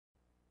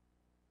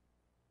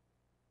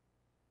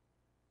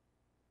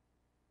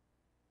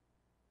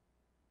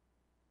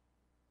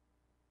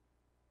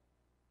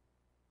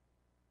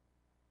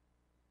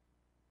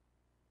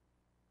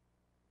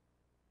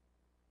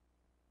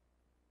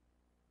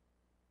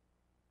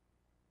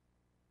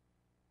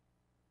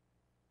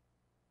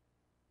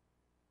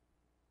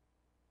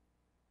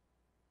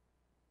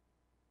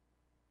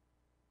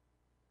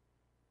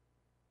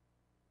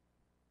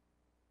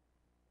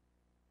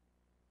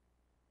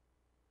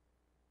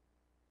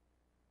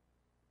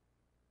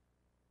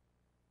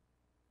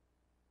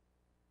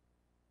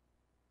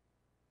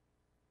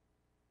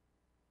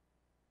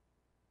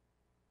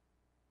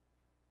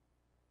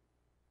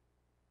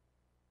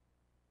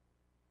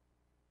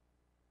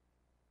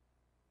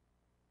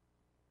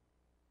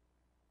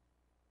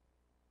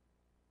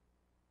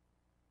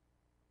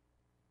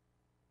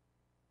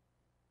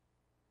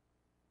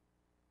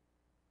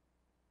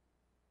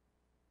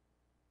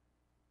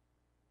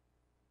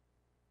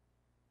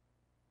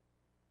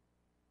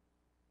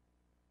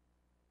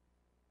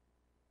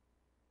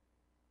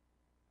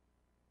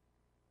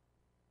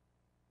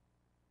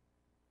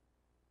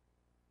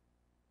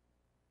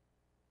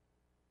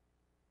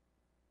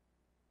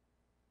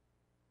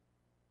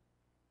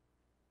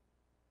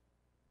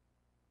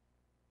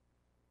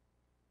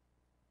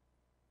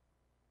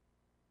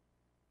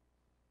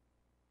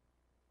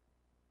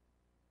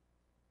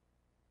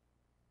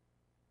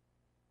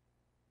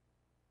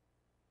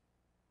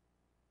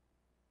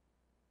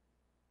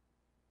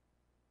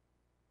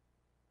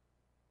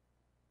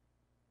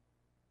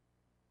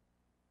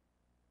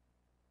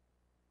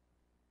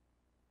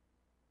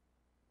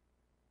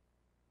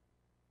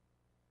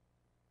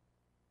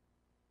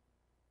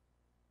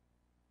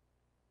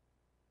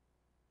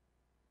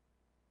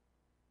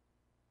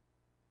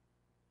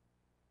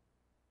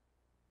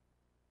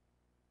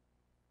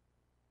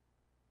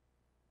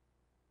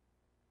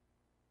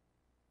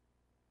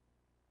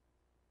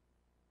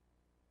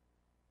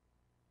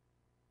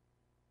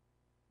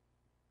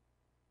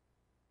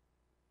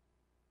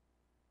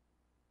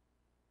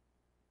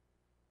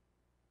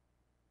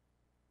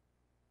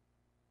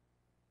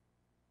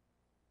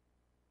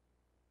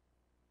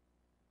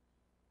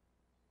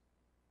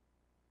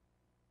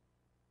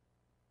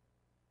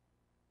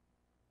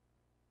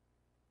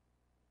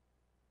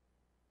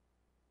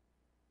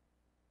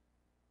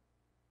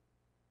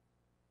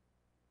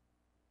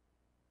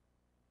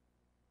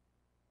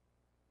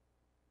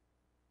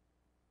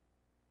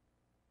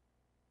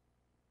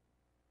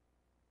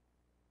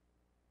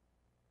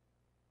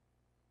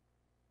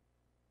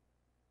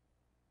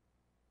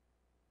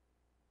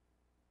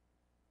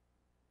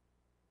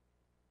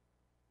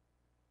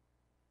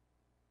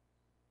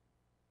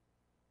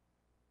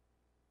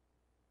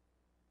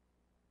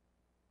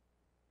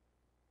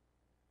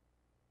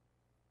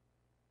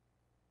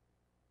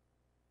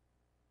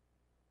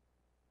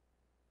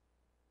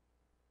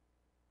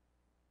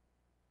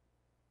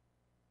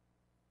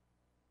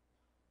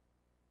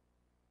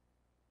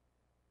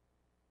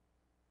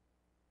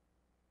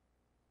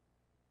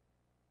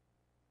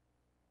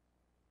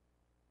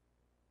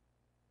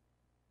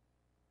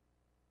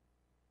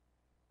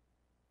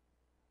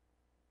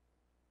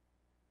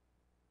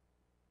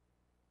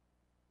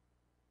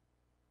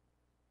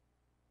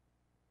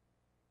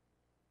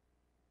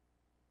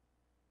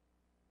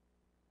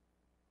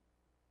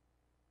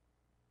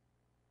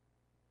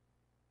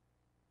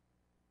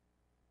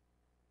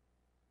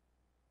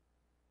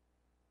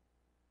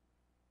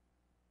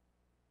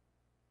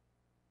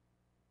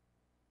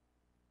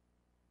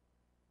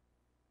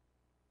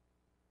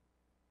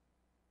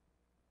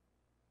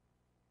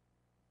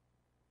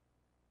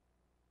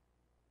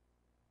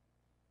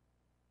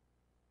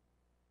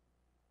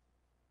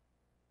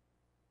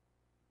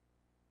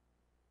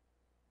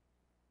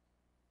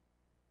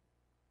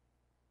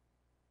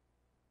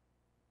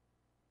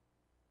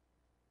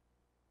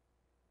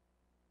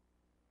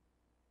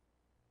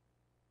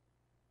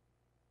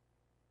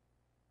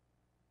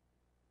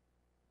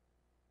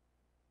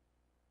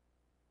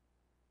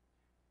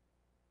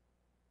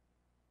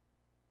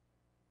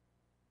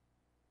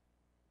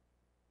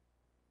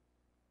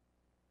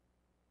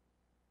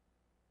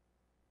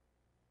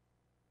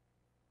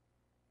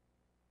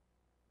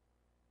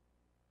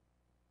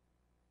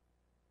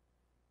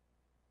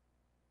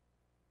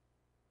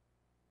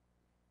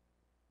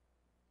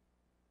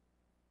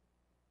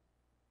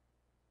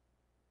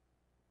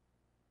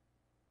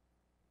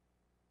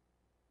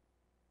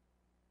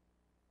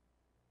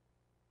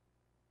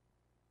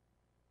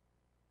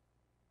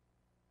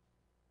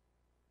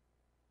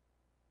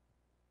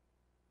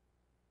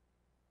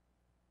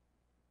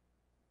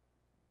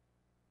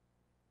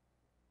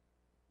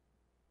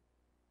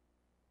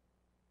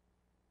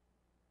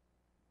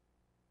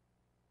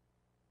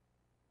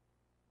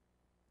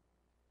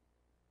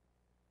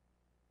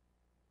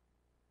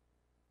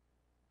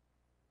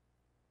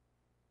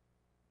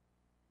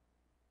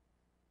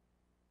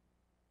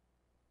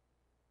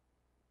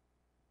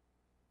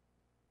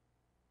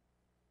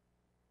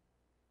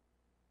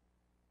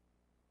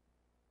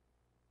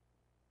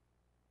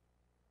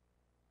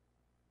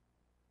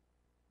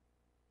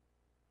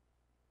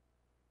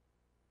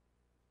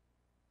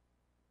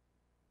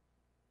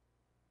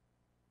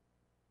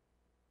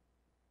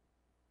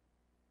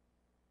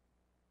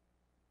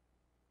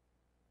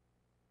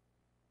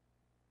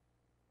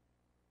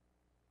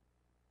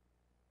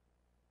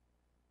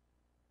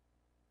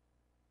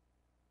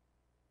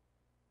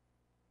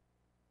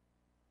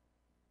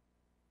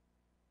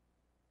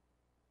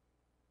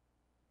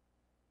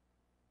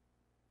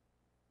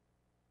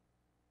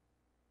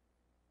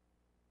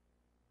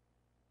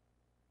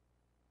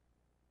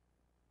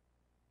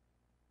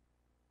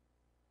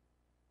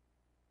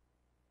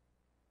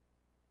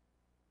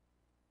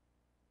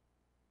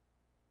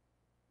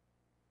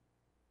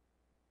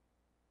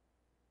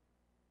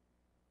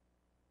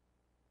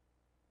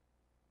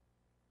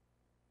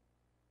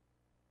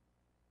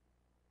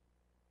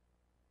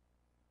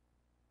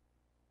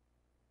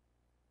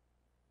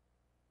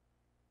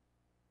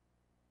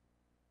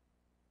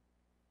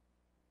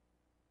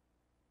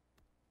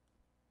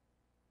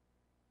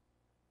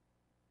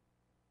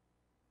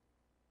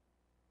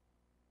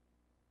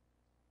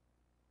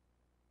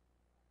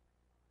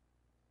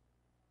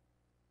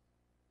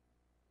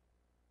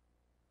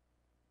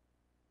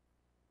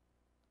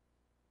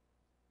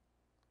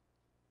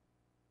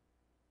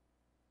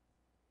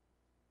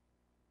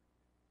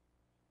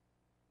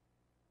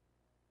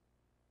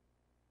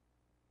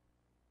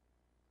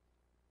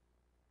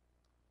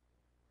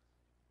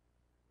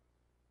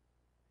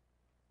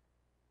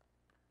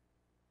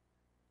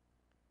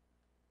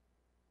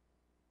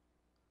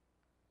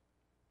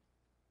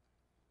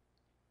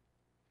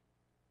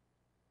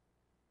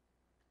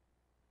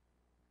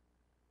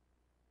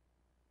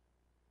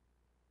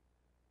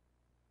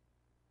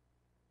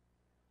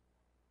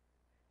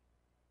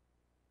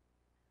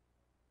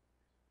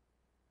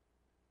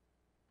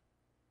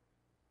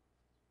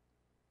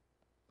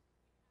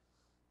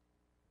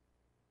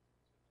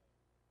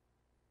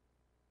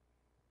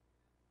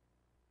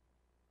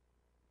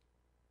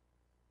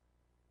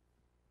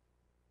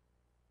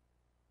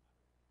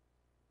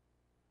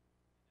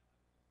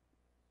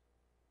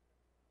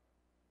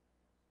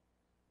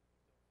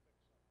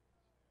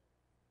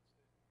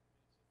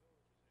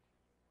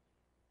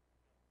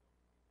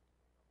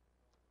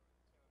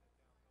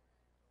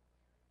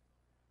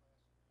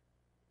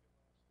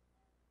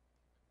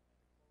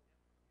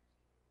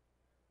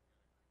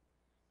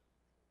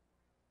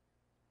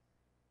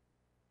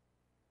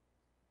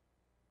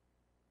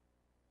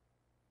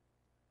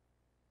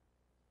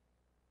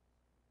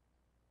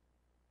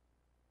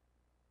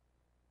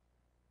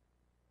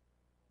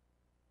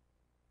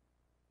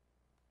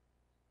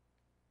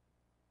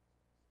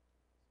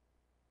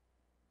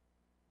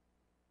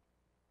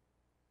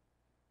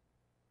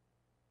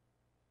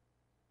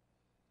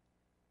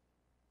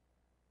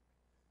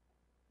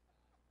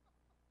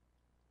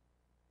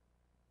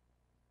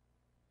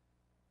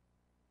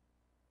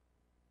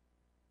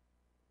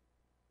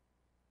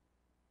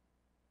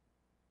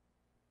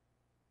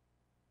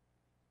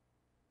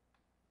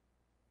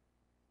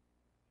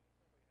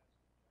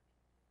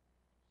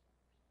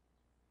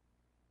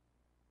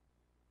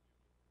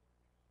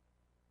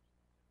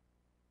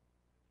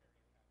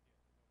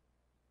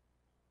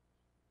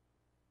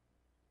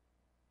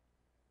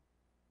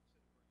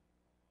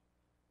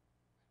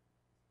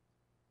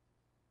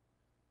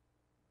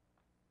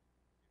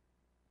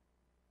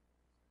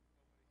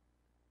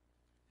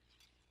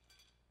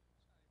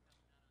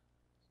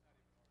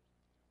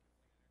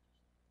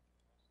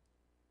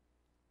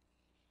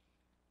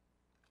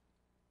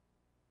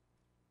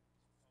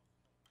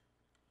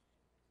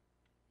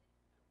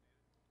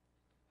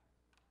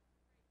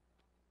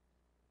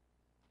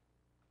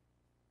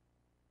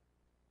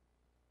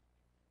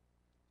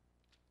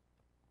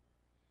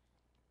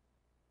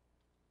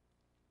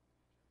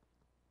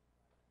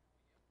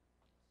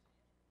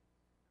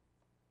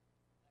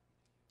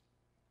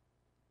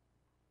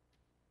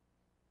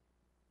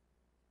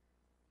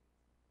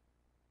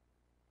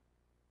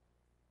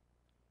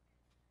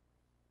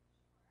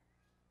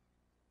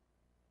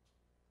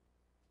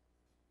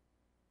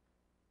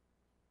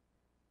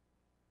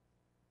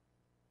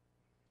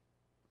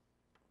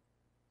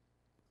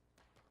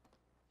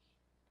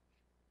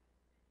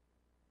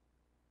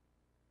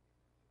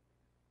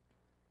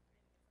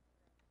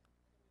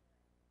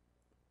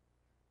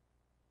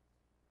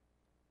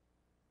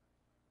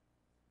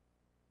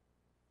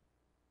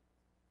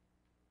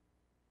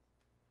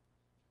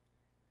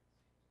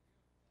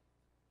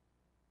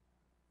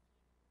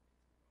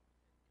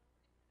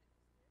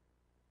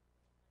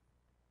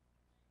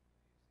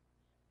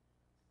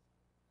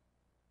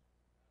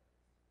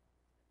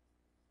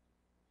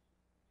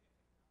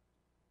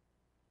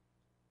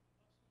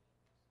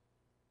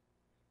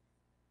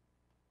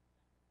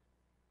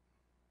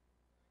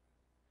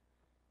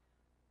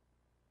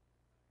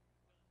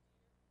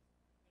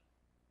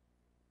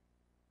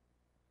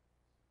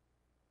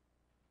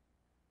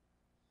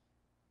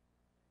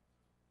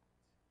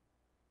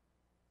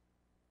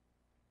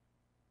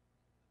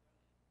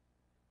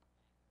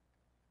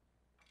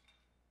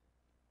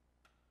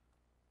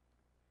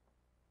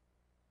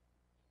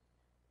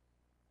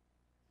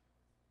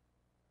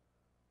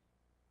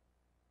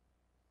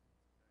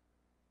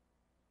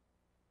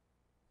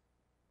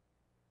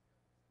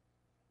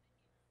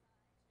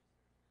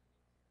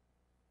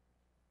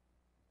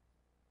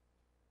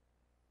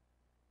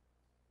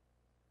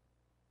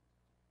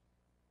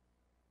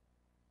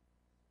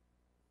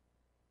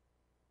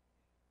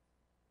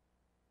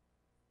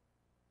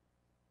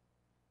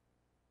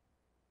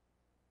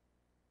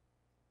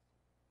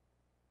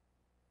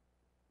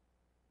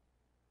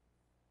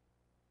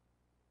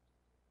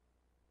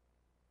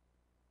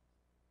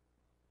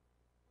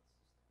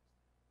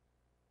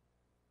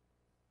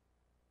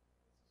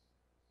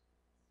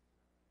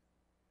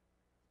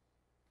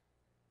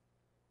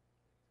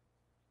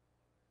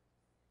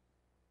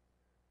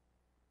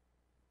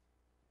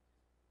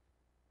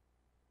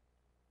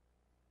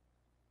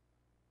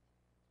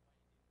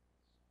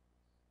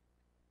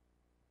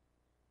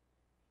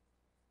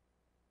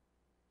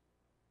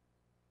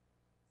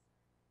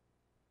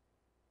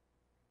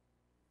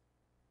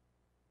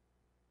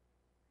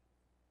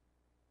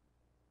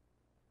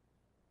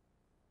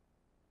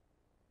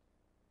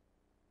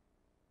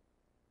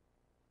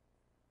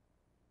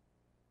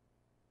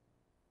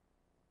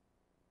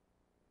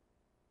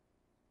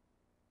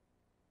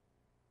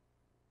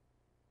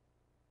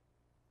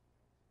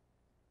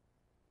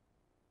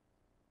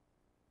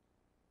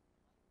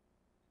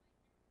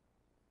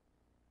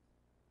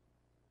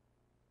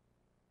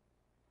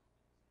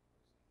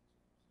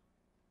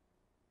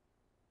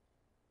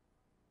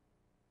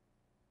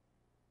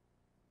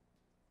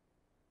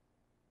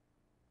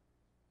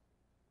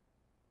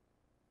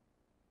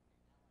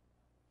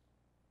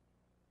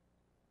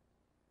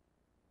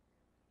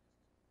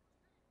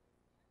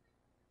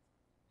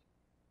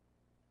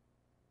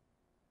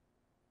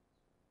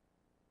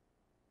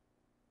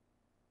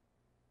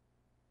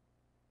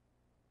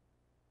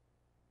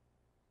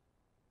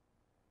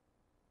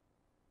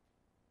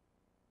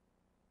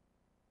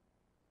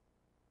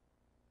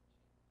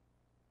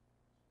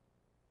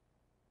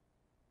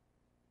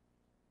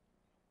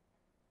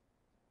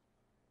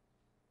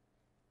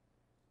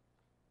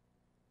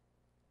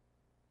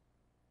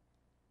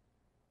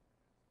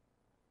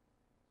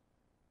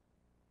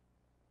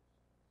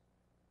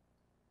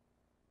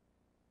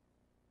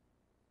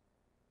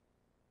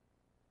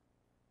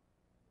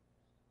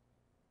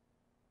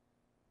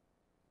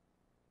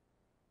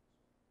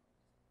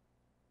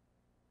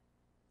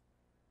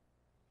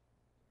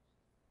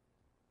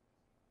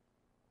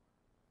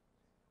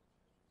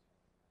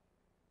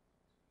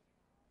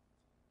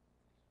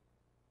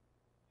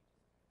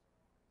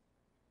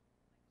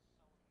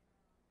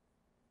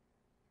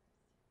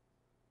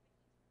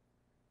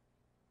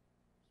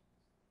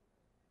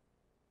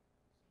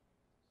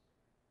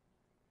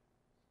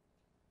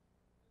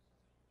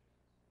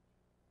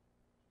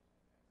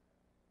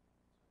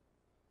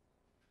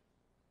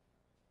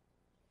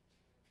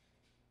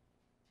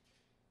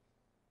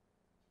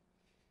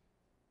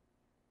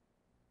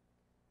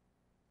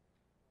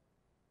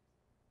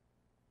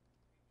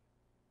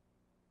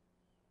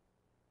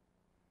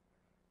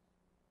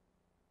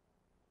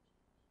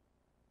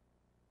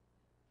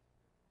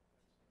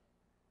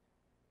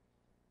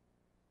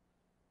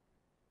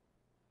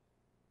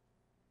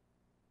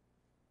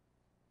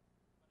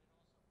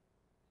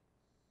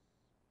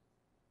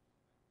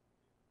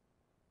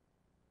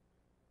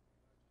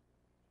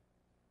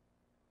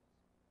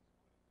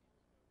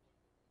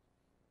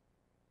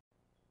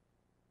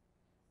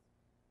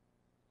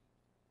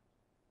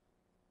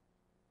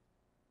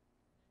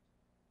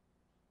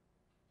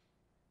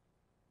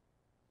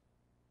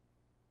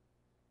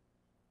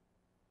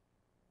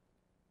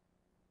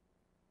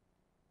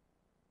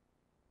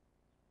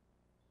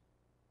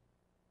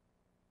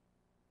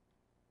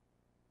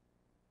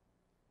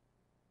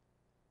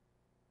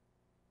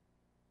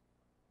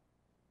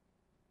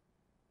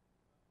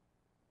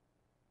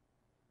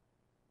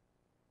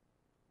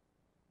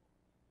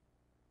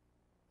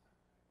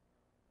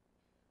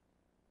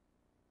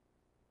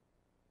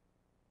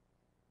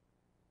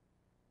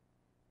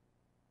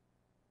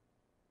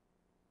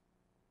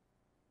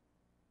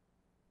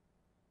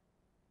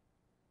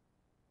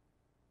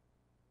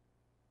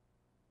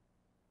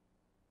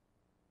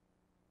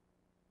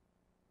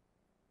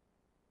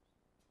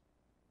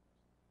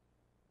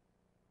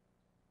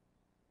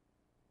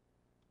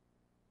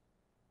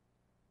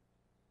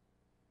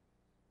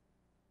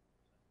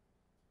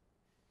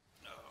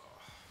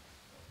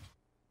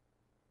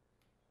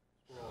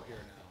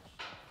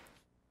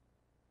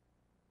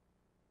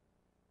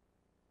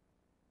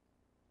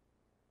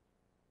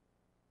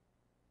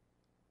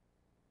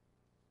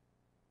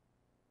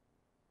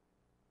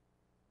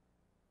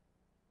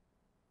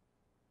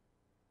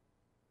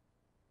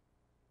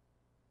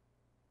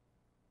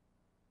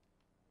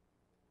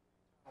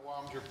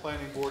Your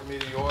planning board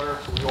meeting order.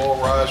 We all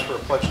rise for a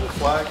pledge to the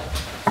flag.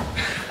 I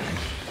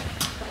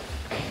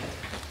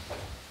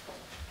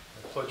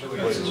pledge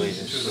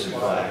allegiance to the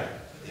flag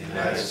of the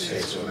United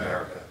States of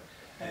America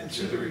and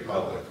to the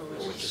republic for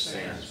which it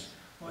stands,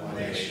 one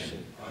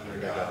nation, under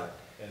God,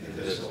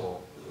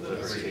 indivisible, with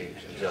liberty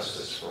and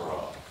justice for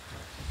all.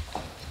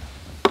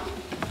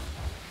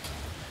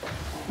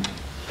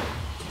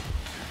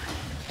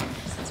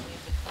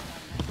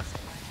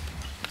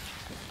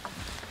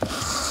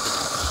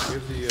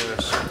 Give the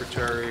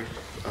secretary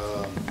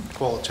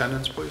call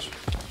attendance, please.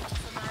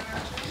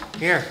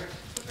 Here.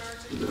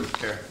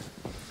 Here.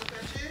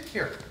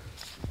 Here.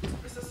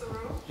 Mr. Saru?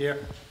 Here.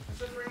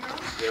 Mr.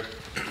 Frino? Here.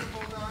 Mr.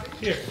 Baldati?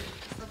 Here.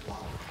 Mr.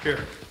 Plum? Here.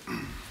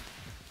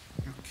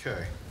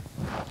 Okay.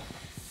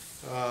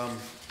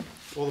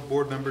 All the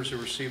board members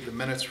have received the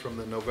minutes from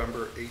the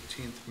November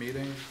 18th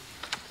meeting.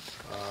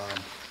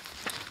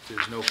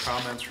 There's no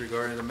comments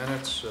regarding the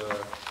minutes.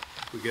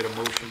 We get a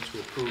motion to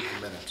approve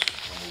the minutes.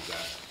 I'll move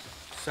that.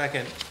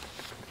 Second.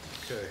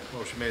 Okay,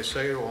 motion made,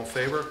 second, all in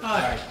favor?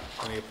 Aye.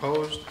 Any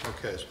opposed?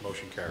 Okay, so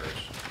motion carries.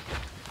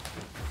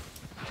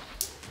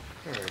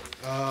 All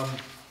right.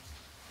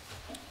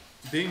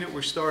 Being that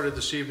we started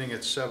this evening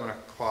at 7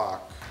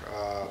 o'clock,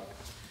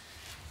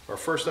 our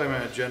first item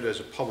on the agenda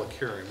is a public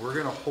hearing. We're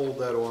going to hold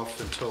that off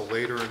until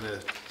later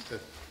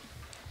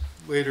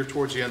later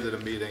towards the end of the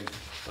meeting,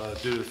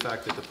 due to the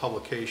fact that the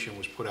publication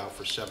was put out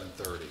for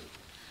 7:30,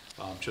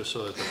 just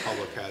so that the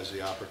public has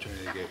the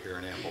opportunity to get here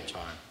in ample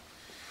time.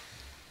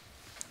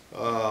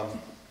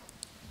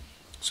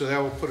 So that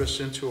will put us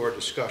into our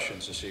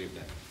discussions this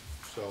evening.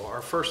 So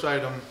our first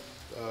item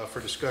for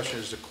discussion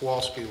is the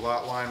Kowalski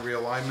lot line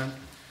realignment.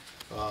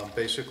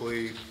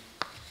 Basically,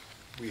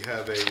 we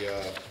have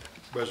a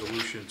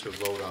resolution to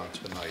vote on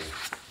tonight.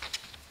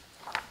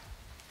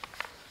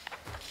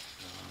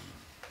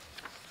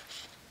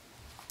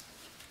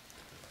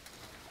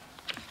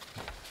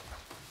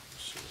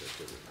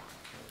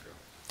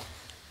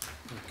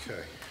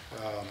 Okay.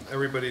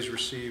 Everybody's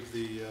received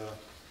the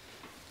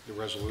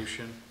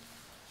resolution.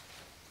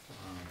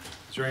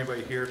 Is there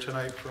anybody here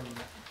tonight from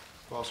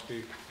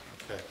Kowalski?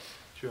 Okay.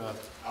 John,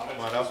 I'll come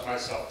on introduce up.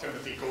 myself,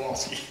 Timothy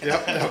Kowalski.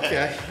 Yep,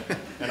 okay.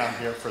 And I'm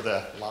here for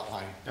the lot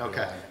line.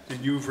 Okay.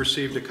 Did you've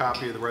received a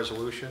copy of the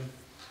resolution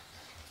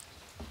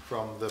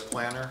from the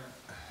planner?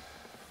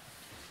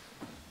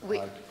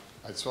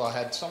 So I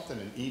had something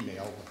in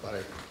email, but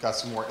I got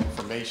some more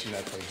information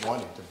that they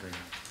wanted to bring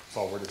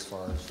forward as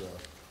far as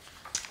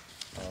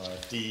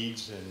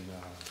deeds and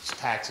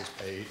taxes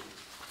paid.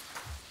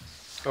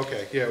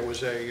 Okay, yeah, it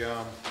was a,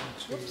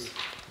 let's see.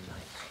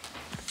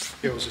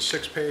 It was a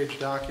 6-page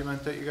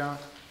document that you got?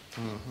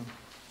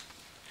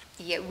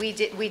 Yeah, we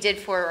did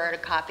forward a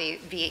copy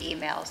via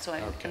email, so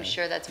I'm Okay.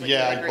 sure that's what you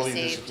Yeah, had I believe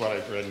this is received. what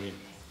I've read.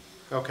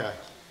 Okay.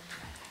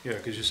 Yeah,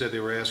 because you said they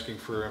were asking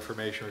for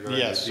information regarding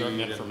the deed. Yes, certain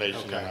and-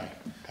 information that okay.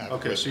 I have.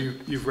 Okay, so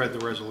you've read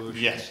the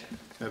resolution? Yes.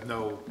 Have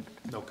no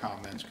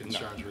comments,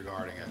 concerns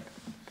regarding it?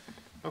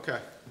 Okay,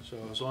 so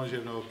as long as you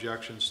have no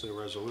objections to the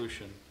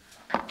resolution,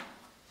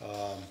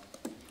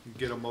 you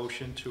get a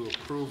motion to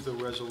approve the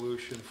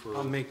resolution for...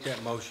 I'll make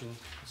that motion.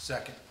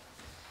 Second.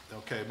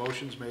 Okay,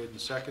 motion's made and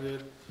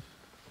seconded.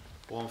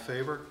 All in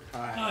favor?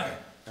 Aye.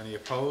 Any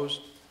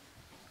opposed?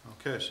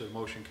 Okay, so the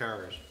motion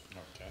carries.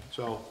 Okay,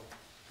 So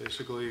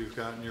basically, you've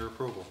gotten your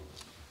approval.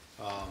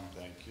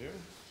 thank you.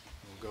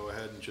 We'll go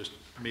ahead and just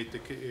you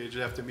just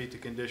have to meet the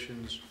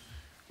conditions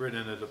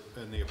written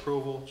in the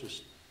approval.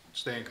 Just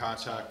stay in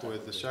contact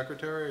with the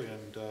secretary,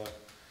 and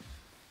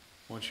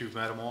once you've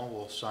met them all,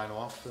 we'll sign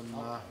off and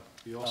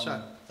be all set.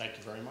 Thank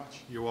you very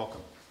much. You're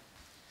welcome.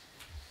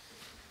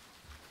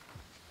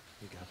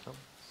 You got some?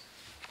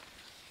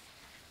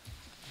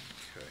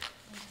 Okay.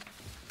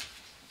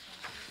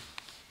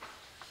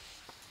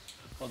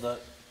 Well,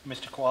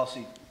 Mr.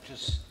 Kowalski,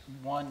 just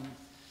one,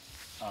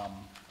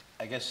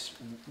 I guess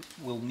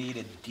we'll need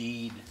a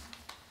deed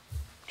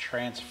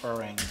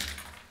transferring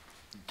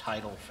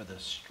title for the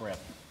strip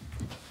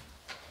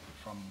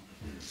from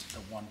the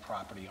one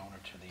property owner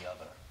to the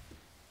other.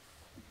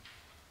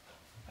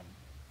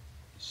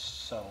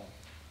 So,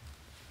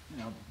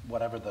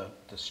 whatever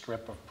the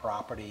strip of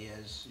property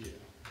is, Yeah.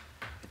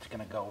 it's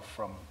gonna go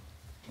from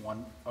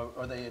one,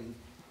 are they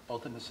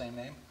both in the same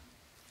name?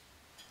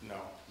 No,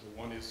 the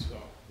one is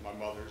my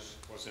mother's,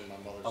 was in my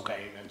mother's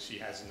Okay. name, and she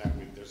has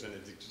that, there's an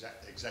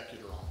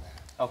executor on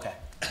that, Okay.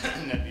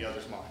 and then the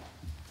other's mine.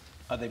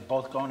 Are they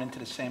both going into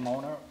the same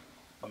owner?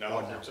 No,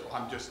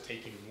 I'm just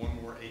taking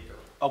one more acre.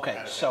 Okay,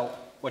 out of so it.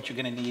 what you're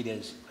gonna need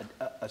is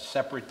a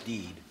separate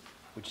deed,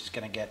 which is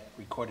gonna get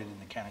recorded in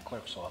the county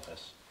clerk's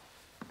office,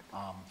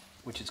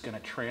 which is gonna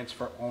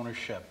transfer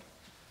ownership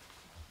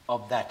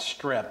of that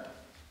strip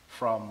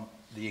from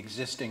the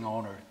existing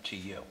owner to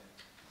you.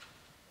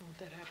 Won't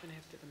that happen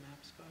after the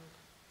maps go?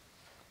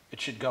 It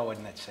should go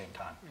in at the same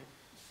time.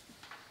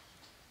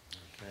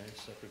 Okay,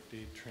 separate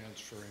deed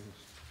transferring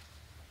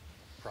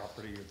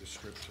property of the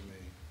strip to me.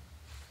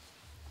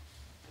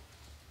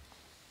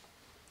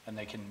 And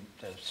the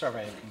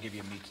surveyor can give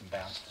you a meets and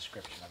bounds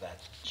description of that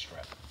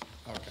strip.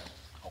 Okay.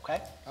 Okay?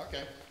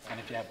 Okay. And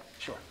if you have,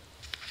 sure.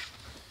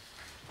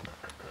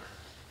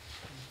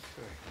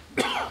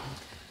 Okay.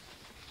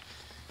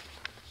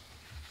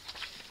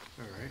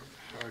 All right,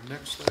 our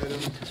next item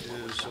is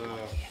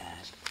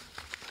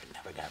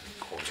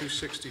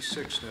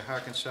 266 New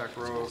Hackensack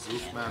Road,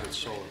 roof-mounted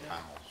solar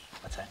panels.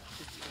 What's that?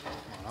 Come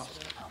on up.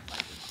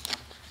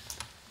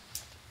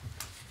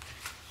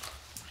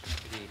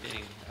 Good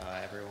evening,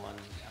 everyone.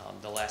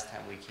 The last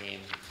time we came,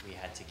 we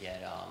had to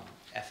get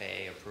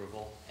FAA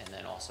approval and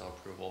then also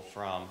approval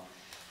from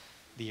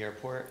the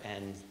airport,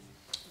 and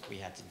we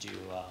had to do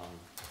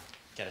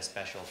get a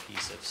special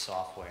piece of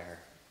software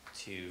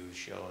to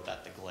show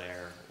that the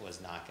glare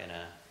was not going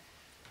to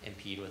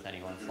impede with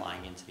anyone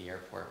flying into the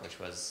airport, which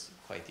was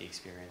quite the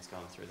experience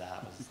going through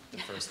that. It was the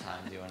first time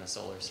doing a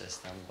solar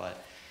system,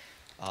 but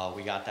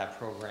we got that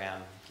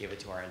program, gave it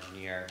to our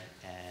engineer,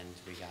 and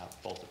we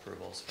got both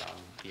approvals from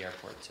the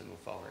airport to move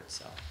forward.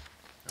 So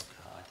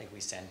I think we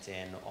sent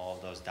in all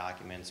of those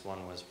documents.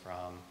 One was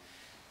from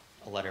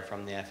a letter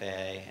from the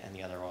FAA, and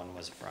the other one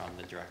was from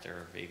the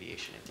director of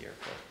aviation at the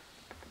airport.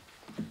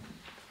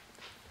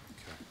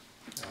 Okay.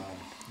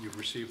 You've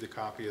received a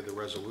copy of the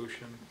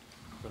resolution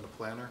from the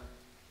planner,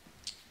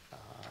 I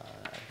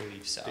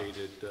believe so.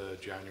 dated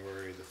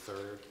January the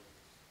 3rd.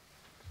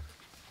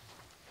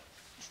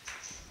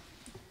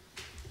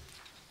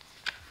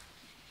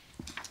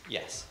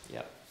 Yes,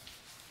 yep.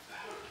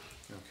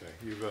 Okay,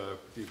 you've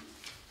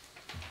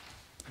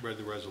read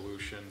the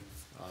resolution,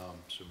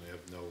 so we have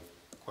no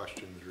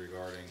questions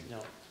regarding.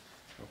 No,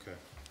 Okay.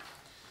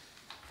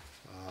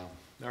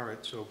 All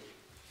right, so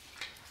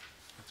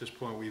at this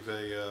point, we've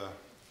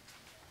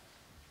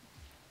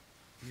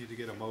need to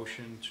get a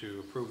motion to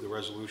approve the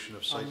resolution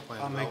of site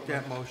plan I'll development. make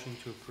that motion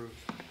to approve.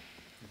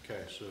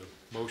 Okay, so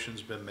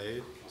motion's been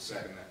made. I'll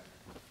second that.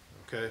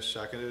 Okay,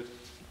 seconded.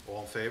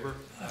 All in favor?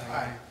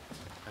 Aye.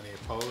 Any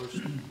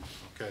opposed?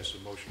 Okay, so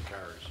motion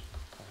carries.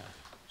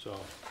 So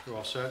you're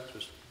all set,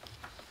 just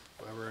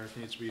whatever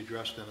needs to be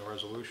addressed in the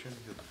resolution,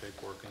 get the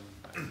paperwork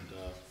in, and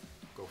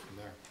go from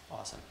there.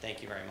 awesome.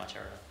 Thank you very much,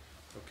 everyone.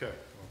 Okay.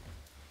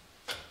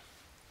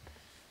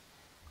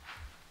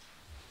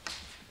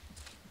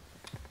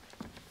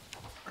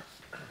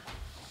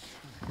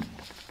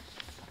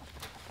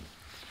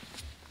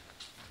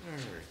 All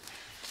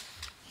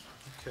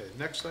right. Okay,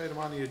 next item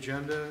on the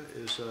agenda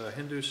is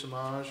Hindu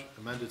Samaj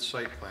amended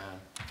site plan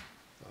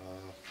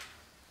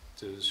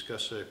to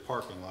discuss a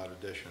parking lot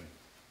addition.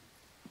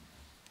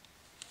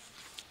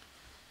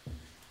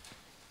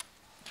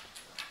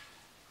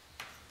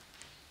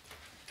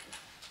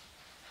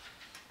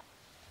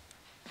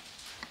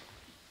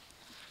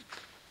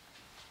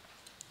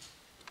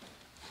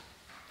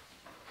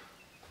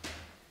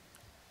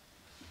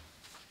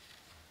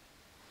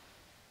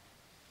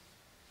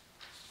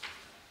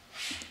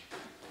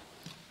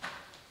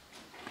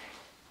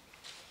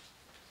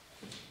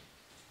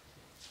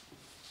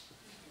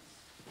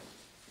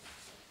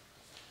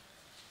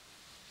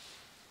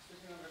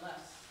 Remember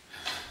last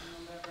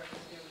November, I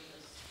was here with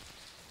this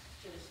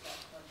stuff,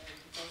 what they're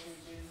proposing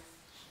to do,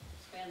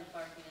 expand the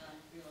parking lot,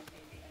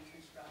 relocate the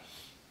entrance drive.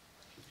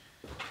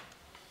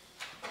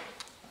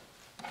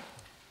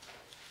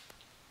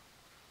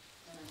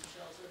 And I'm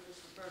Michelle Zerfus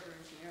with Berger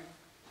Engineering.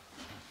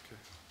 Okay.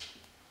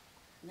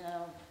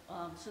 Now,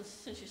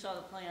 since you saw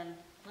the plan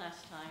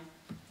last time,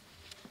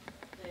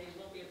 they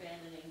will be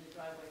abandoning the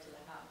driveway to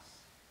the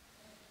house.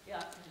 The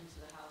occupants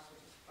to the house will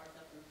just park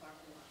up in the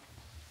parking lot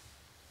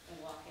and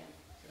walk in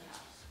to the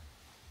house.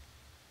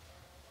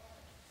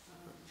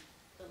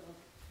 The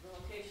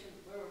location,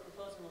 where we're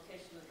proposing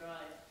location of the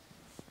drive,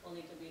 we'll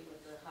need to meet with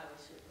the highway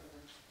super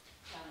and the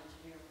town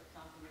engineer for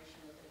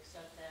confirmation that they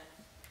accept that.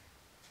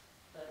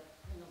 But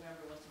in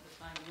November wasn't the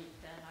time to meet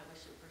that highway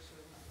super, so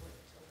we're not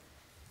waiting till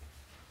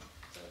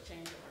a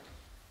change order.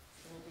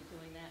 So we'll be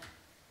doing that,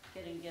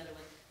 getting together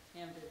with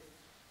Hamden.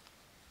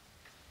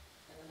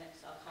 And the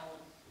next, I'll call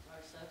him, our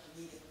set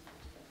meeting with him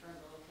to confirm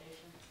the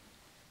location.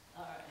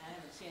 All right, I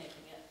haven't seen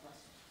anything yet, unless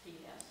he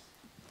has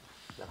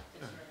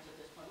concerns at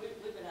this point. We've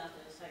been out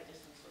there, the site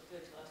distance looked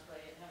good to us,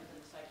 but I haven't done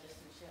the site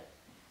distance yet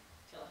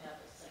till I have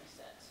this thing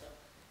set, so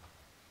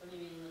we'll be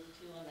meeting with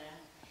you on that.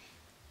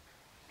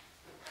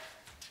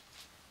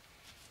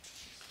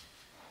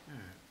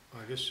 All right.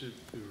 Well, I guess you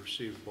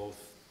received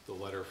both the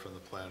letter from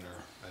the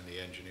planner and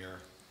the engineer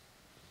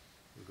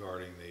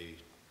regarding the,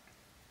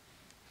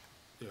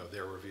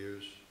 their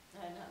reviews.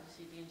 I have not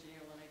received the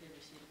engineer one, I did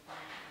receive the plan.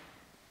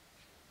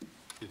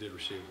 You did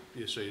receive,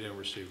 so you didn't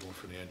receive one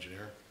from the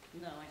engineer?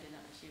 No, I did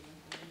not receive one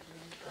from the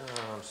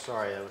engineer. I'm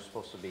sorry, that was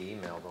supposed to be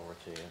emailed over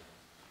to you I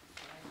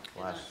did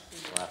not last see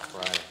that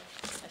one. Friday.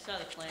 I saw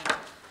the plan.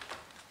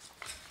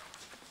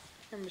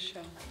 Or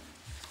Michelle.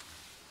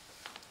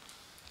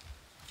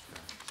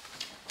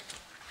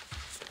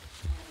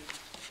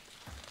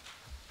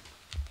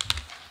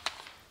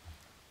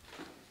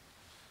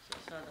 So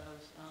I saw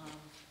those,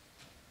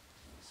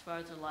 as far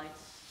as the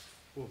lights,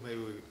 Well,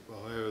 maybe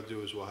what we'll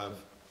do is we'll have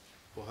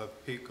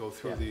Pete go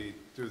through Yeah.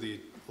 the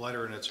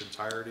letter in its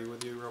entirety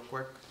with you real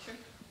quick. sure.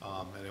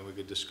 And then we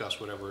could discuss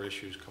whatever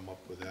issues come up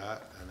with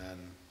that, and then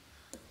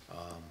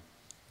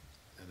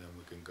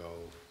we can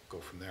go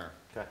from there.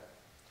 Okay.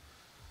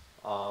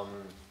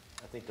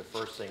 I think the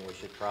first thing we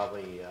should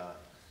probably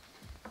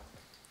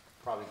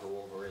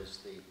go over is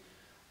the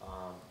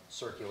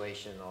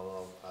circulation,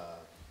 although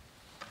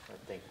I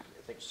think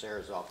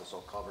Sarah's office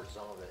will cover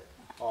some of it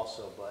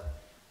also, but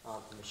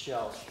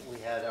Michelle, we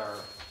had our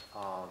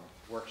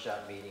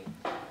workshop meeting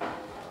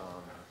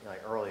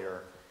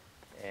earlier,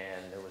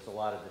 and there was a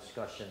lot of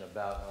discussion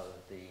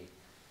about the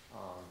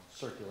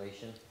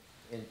circulation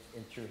in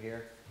through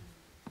here.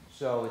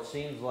 So it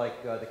seems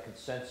like the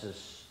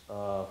consensus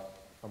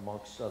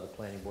amongst the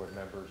planning board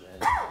members and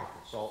the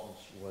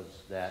consultants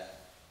was that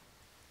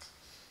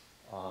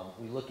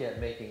we look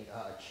at making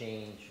a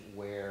change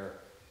where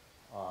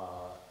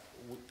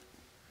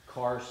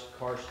cars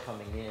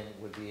coming in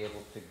would be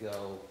able to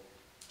go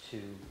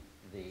to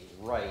the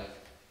right,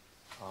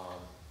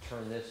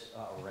 turn this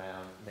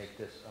around, make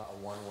this a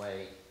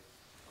one-way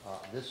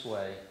this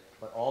way,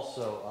 but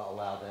also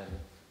allow them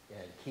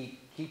and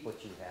keep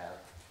what you have.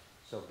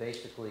 So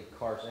basically,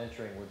 cars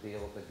entering would be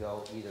able to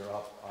go either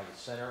up on the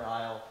center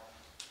aisle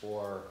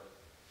or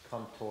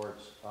come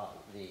towards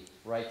the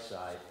right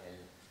side and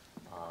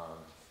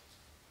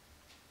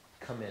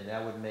come in.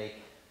 That would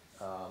make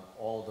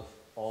all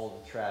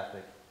the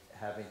traffic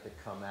having to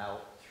come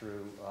out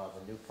through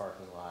the new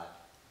parking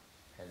lot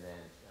and then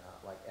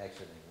like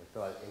exiting. We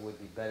thought it would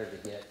be better to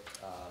get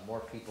more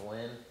people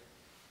in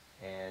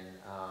and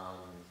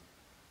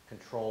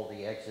control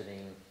the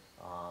exiting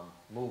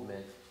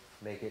movement,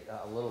 make it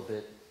a little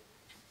bit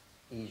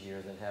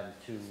easier than having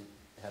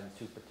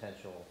two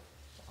potential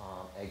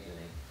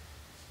exiting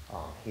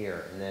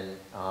here. And then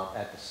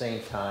at the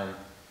same time,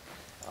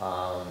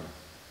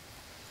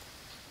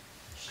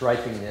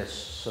 striping this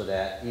so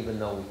that even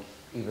though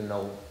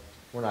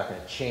we're not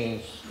going to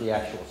change the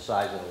actual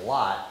size of the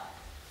lot,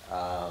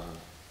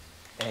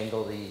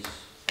 angle these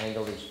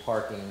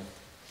parking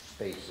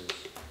spaces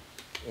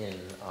in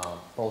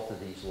both of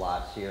these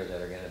lots here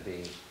that are going to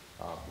be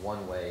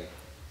one-way,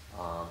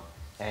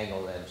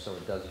 angle them so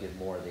it does give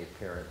more of the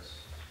appearance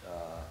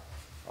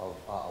of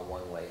a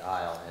one-way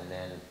aisle. And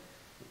then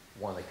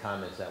one of the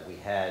comments that we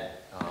had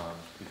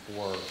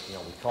before,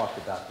 we talked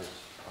about this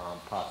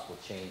possible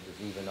changes,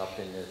 even up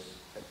in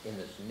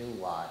this new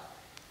lot.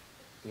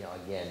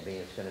 Again, being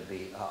it's going to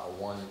be a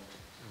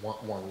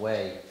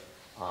one-way,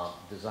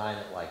 design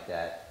it like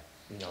that.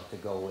 To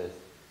go with,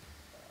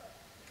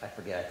 I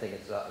forget, I think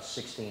it's a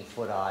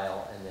 16-foot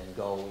aisle, and then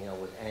go,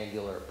 with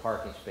angular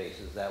parking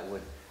spaces that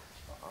would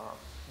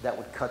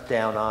cut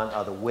down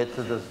on the width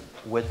of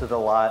the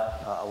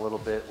lot a little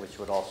bit, which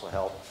would also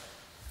help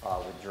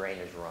with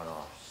drainage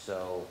runoff.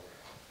 So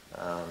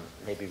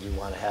maybe we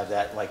want to have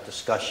that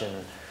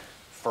discussion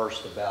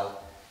first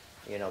about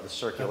the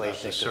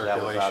circulation, because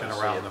that was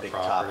obviously around a the big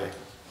property. topic.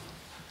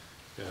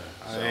 Yeah,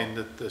 So- I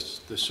mean,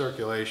 the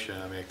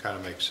circulation, I mean, it kind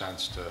of makes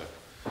sense to,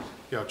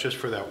 just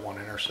for that one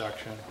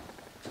intersection.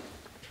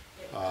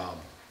 I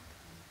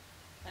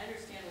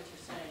understand what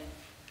you're saying.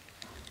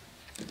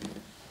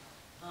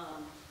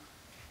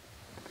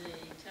 The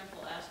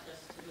temple asked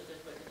us to do it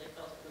this way because they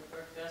felt it would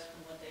work best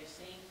from what they've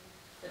seen.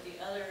 But the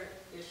other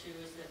issue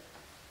is that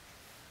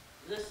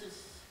this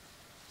is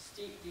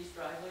steep, these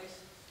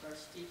driveways are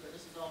steeper,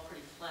 this is all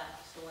pretty flat.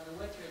 So in the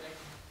winter, they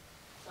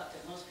thought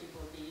that most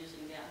people would be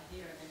using down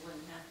here and they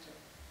wouldn't have to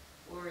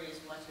worry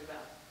as much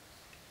about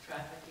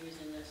traffic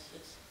using this.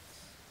 It's,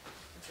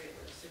 I forget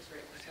what, 6 or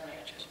 8%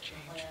 of the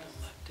plans.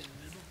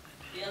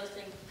 The other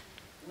thing,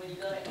 when you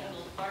go to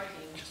angled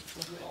parking,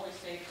 you only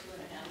save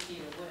 2.5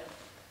 feet of width,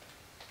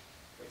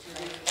 but you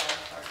lose a lot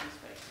of parking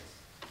spaces.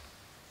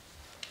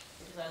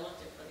 Because I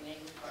looked at putting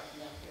angled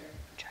parking up here,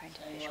 Trying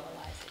to saying, well,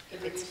 visualize it. could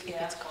If reduce it's the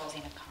asphalt,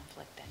 causing a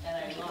conflict, then and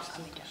I people lost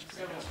coming down.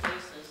 several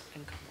spaces.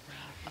 And come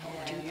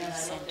around. And then I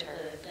looked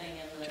at the thing,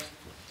 and the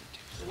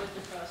width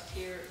across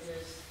here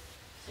is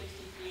 60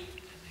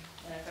 feet,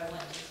 and if I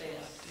went to say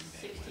a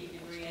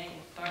 60-degree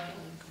angle parking,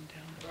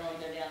 we're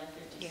only go down to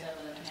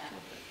 57.5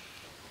 feet.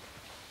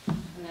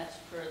 And that's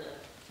per the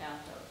town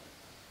code.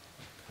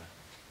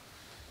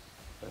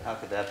 But how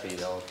could that be,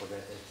 though, if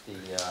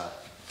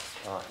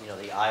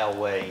the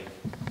aisleway,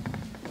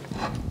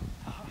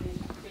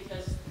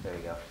 Because there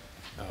you go.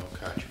 Oh,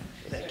 okay.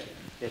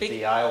 If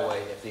the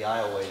aisleway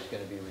is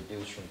going to be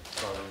reduced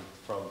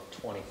from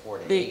 24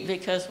 to 8.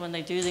 Because when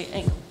they do the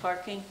angled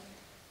parking,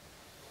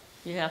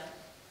 you have,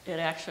 it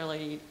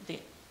actually,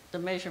 the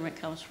measurement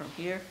comes from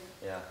here.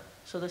 Yeah,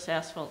 So this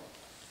asphalt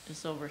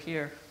is over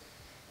here.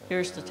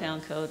 Here's the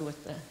town code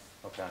with the,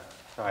 okay.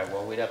 All right,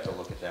 well, we'd have to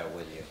look at that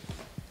with you.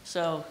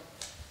 so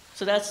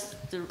that's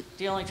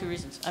the only two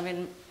reasons. I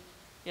mean,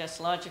 yes,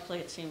 logically,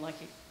 it seemed like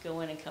you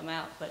go in and come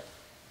out, but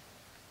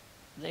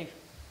they,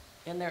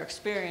 in their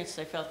experience,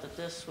 they felt that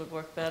this would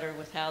work better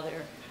with how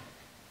their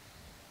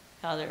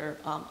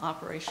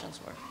operations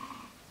work.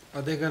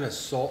 Are they gonna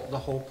salt the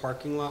whole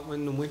parking lot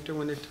in the winter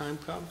when the time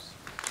comes?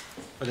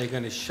 Are they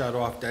gonna shut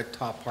off that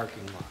top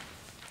parking lot?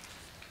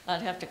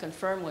 I'd have to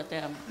confirm with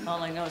them.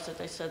 All I know is that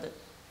they said that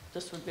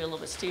this would be a little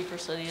bit steeper,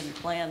 so they didn't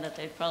plan that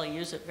they'd probably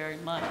use it very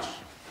much.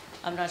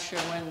 I'm not sure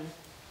when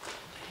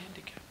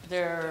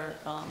their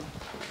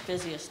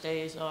busiest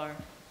days are.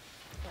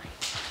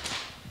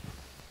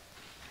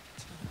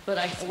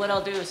 But what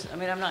I'll do is, I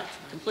mean, I'm not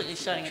completely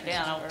shutting it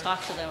down. I'll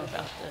talk to them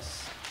about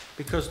this.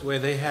 Because the way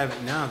they have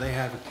it now, they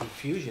have a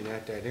confusion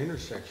at that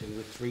intersection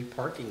with 3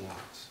 parking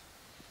lots.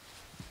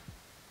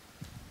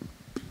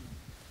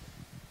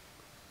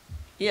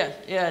 Yeah,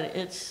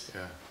 it's,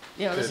 Yeah.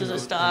 you know, this is a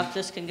stop,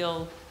 this can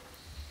go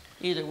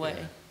either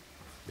way.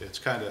 It's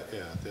kind of,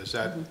 yeah, there's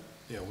that,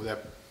 you know, with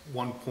that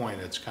one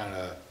point, it's kind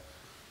of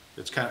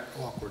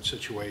awkward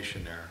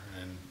situation there.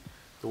 And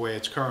the way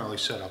it's currently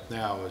set up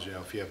now is, you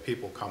know, if you have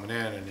people coming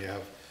in and you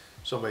have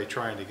somebody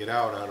trying to get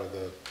out of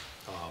the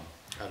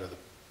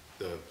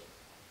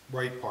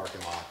right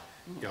parking lot,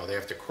 you know, they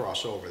have to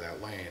cross over that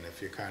lane.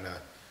 If you kind of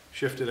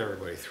shifted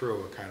everybody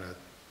through, it kind of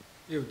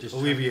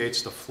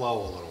alleviates the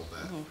flow a little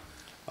bit.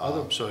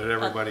 So that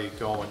everybody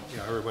going, you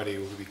know, everybody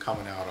will be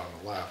coming out on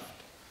the left.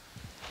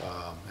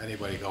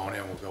 Anybody going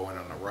in will go in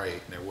on the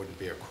right, and there wouldn't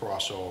be a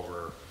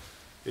crossover,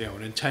 you know,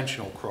 an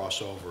intentional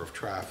crossover of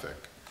traffic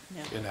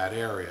in that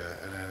area.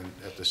 And then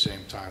at the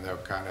same time, that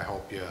would kind of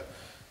help you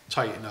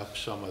tighten up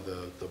some of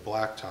the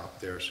blacktop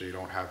there so you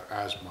don't have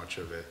as much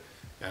of it,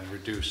 and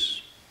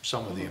reduce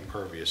some of the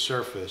impervious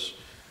surface,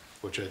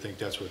 which I think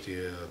that's what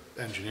the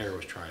engineer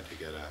was trying to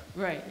get at.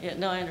 Right, yeah,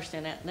 no, I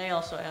understand that. And they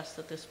also asked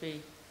that this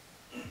be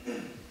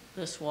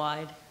this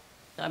wide,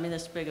 I mean,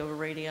 this big of a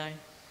radii.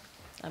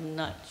 I'm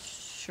not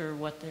sure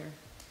what their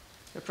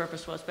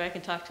purpose was, but I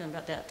can talk to them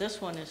about that.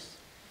 This one is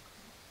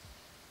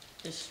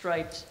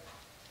striped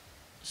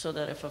so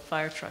that if a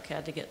fire truck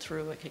had to get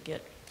through, it could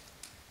get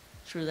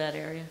through that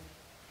area.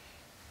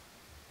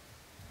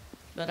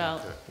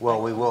 But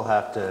Well, we will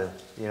have to,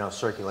 you know,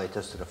 circulate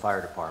this to the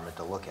fire department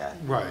to look at.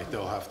 Right,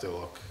 they'll have to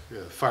look,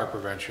 the Fire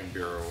Prevention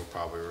Bureau will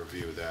probably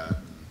review that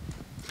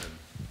and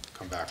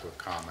come back with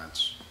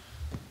comments.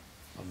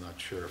 I'm not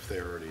sure if they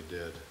already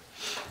did.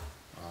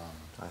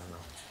 I don't know.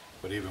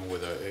 But even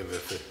with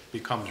if it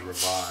becomes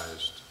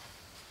revised,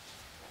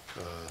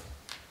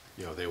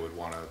 you know, they would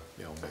want to,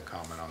 you know, make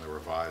comment on the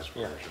revised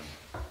version.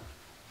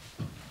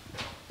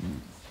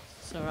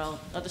 So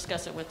I'll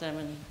discuss it with them,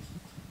 and,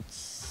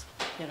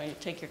 you know, you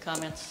take your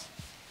comments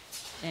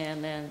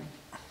and then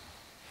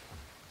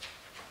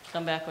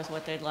come back with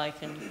what they'd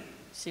like and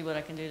see what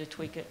I can do to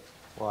tweak it.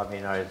 Well, I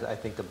mean, I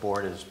think the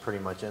board is pretty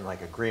much in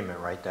like agreement,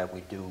 right, that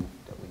we do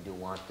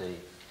want the,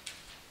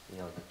 you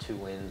know, the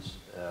 2 ends,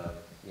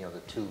 you know,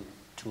 the two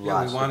Yeah,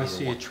 lots. we want to be the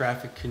see a one.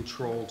 traffic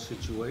controlled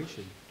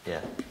situation,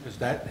 Yeah. because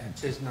that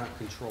is not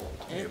controlled.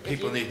 If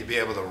People you- need to be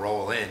able to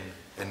roll in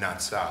and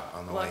not stop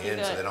on the Well, if way you in,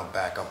 so got- they don't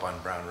back up on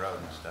Brown Road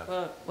and stuff.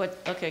 Well,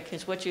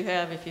 because what you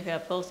have, if you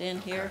have both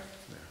in here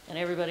and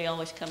everybody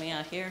always coming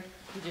out here,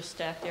 you just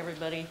stacked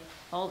everybody,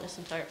 all this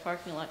entire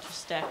parking lot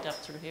just stacked up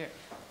through here.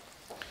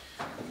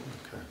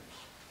 Okay.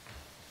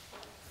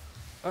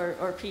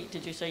 Or Pete,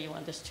 did you say you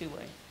want this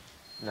 2-way?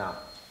 No,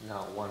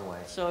 one way.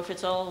 So if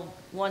it's all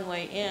one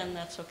way in,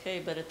 that's okay,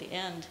 but at the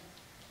end,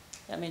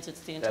 that means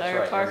it's the That's entire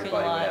right, parking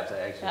everybody would lot have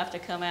to exit. have to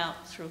come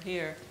out through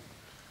here.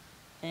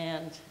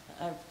 And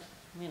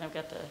I've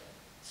got the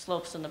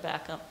slopes in the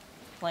backup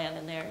plan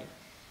in there.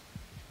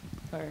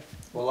 Or,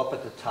 Well, up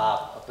at the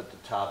top,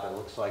 it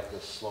looks like the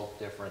slope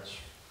difference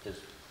is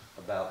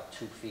about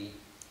 2 feet.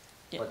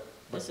 yeah, But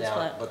this is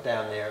flat. But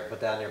down there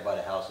by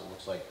the house, it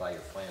looks like by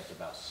your plan, it's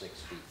about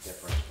 6 feet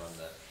difference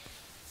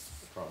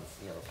from,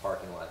 you know, the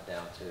parking lot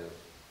down to,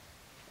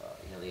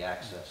 you know, the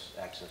access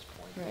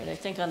point. Right, I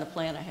think on the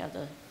plan I have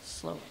the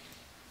slope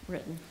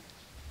written.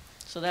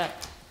 So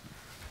that,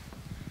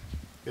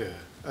 Yeah,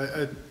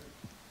 I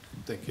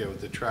think, you know,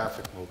 with the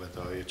traffic movement,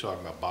 though, you're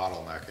talking about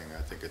bottlenecking.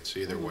 I think it's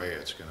either way,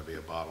 it's going to be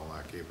a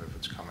bottleneck, even if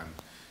it's coming,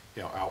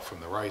 you know, out from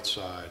the right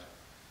side,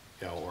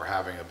 you know, or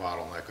having a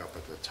bottleneck up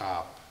at the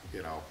top,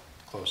 you know,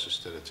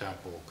 closest to the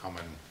temple,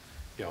 coming,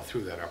 you know,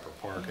 through that upper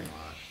parking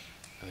lot.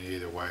 And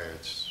either way,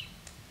 it's,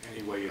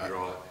 Any way you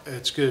draw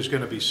it. there's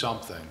going to be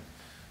something,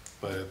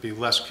 but it'd be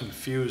less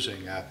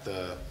confusing at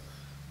the,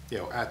 you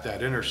know, at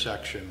that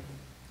intersection,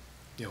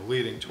 you know,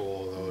 leading to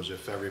all of those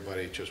if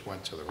everybody just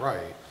went to the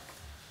right.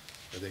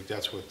 I think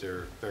that's what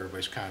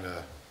everybody's kind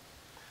of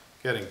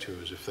getting to,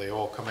 is if they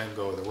all come in,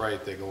 go to the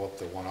right, they go up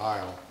the one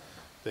aisle,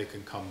 they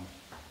can come,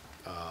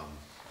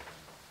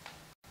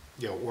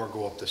 you know, or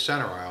go up the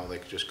center aisle, they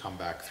could just come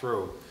back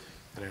through.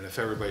 And then if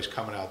everybody's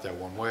coming out that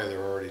one way,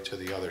 they're already to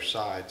the other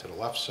side, to the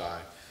left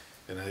side,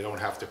 and they don't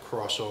have to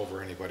cross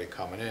over anybody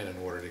coming in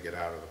order to get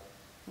out of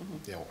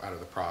the, you know, out of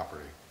the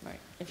property. right.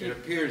 If It you,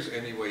 appears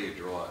any way you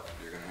draw it,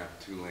 you're gonna have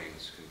 2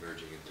 lanes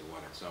converging into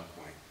one at some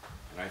point.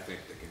 And I think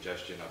the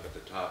congestion up at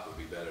the top would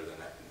be better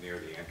than at near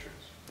the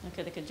entrance.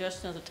 okay, the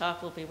congestion at the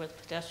top will be where the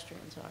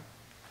pedestrians are.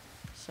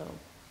 So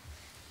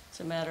it's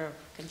a matter of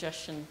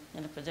congestion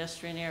in the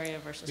pedestrian area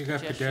versus You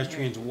congestion got here.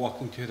 pedestrians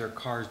walking to their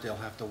cars, they'll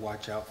have to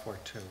watch out for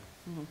it too.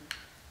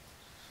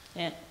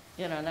 And,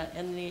 you know,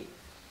 and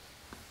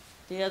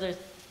the other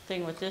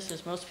thing with this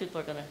is most people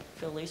are gonna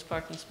fill these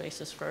parking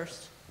spaces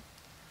first.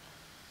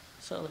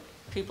 So that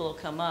people will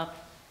come up,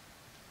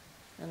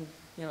 and,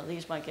 you know,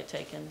 these might get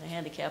taken, the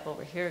handicap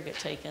over here will get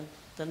taken,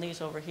 then these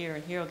over here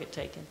and here will get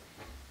taken,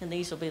 and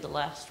these will be the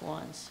last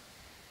ones.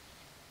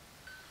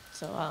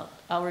 So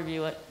I'll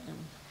review it, and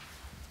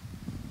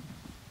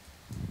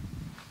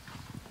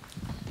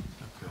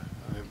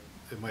Okay.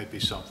 It might be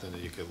something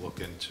that you could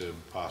look into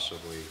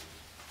possibly,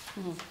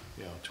 you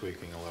know,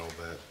 tweaking a little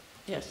bit.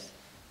 yes.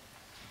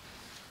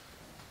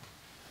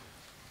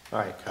 All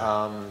right,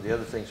 the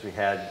other things we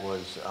had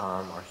was,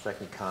 our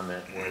second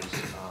comment was,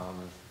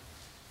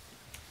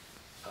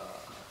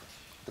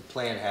 the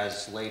plan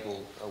has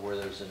labeled where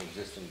there's an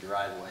existing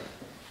driveway,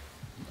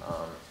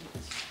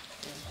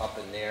 up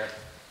in there.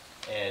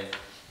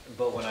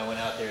 But when I went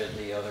out there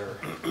the other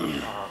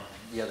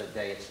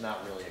day, it's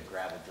not really a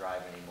gravel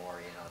drive anymore,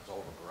 you know, it's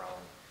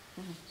overgrown.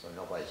 So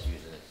nobody's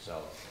using it,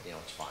 so, you know,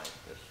 it's fine.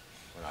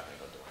 We're not gonna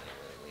go do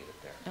anything, leave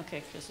it there.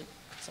 Okay, because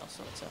it's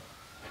also,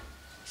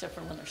 except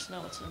for when there's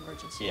snow, it's an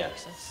emergency Yeah.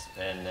 access.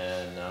 And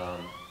then,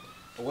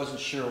 I wasn't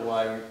sure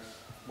why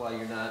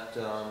you're not,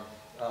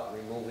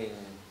 removing,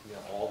 you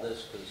know, all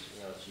this, because,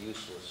 you know, it's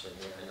useless in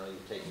here. I know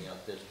you're taking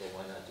out this, but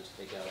why not just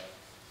take out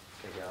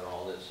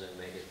all this and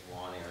make it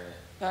lawn area?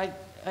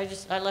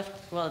 I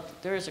left, well,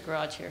 there is a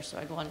garage here, so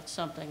I'd wanted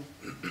something,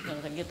 you know,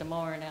 to get the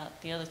mowing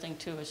out. The other thing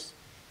too is,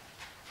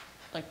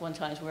 like one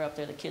time we were up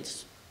there, the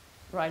kids'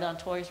 ride-on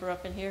toys were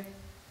up in here.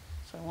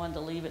 So I wanted to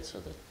leave it so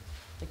that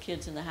the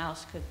kids in the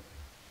house could,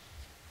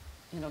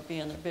 you know,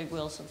 be on their big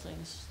wheels and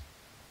things.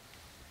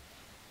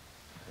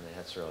 I mean,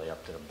 that's really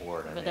up to the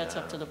board. But that's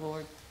up to the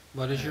board.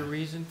 What is your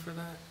reason for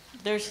that?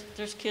 There's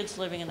kids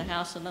living in the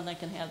house, and then they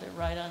can have their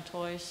ride-on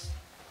toys,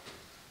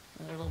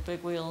 and their little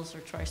big wheels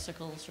or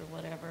tricycles or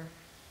whatever,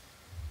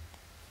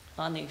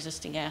 on the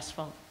existing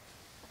asphalt.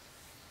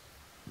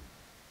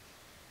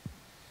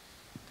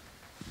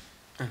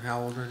 And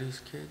how old are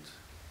these kids?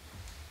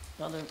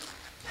 Well,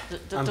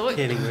 the I'm toy-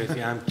 kidding with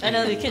you, I'm kidding. I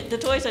know the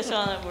toys I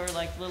saw were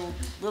like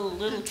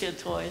little kid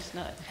toys,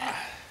 not.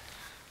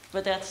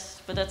 But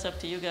that's up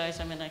to you guys.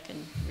 I mean, I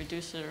can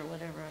reduce it or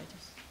whatever.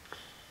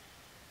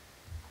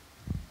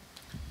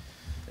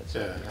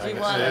 Yeah, If you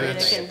want, I mean,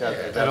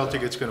 I don't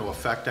think it's going to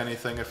affect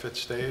anything if it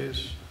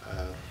stays.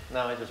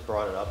 No, I just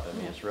brought it up. I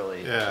mean, it's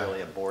really Yeah.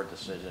 a board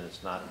decision.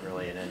 It's not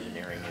really an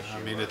engineering issue.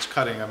 I mean, it's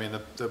cutting, I mean,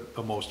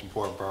 the most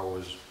important part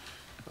was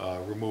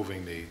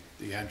removing the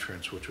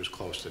entrance, which was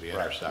close to the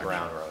Right, intersection.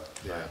 Brown Road.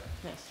 Yeah. Right.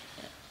 Yes.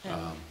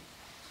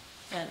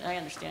 And I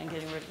understand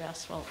getting rid of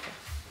asphalt,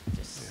 but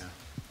just. Yeah.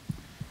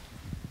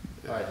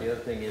 All right, the other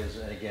thing is,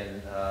 and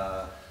again,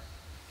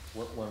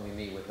 when we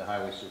meet with the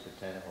highway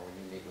superintendent, or when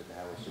you meet with the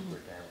highway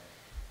superintendent,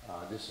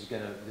 this is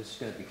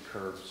gonna be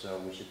curbs, so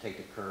we should take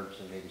the curbs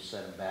and maybe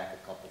set them back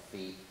a couple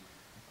feet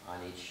on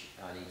each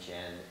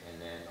end,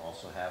 and then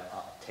also have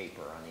a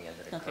taper on the end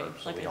of the Okay, curb.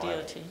 so like we a don't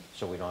have- DOT.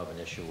 So we don't have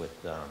an issue with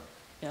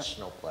Yep.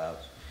 snow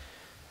plows.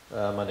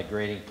 On the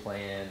grading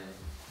plan,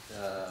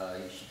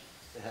 you should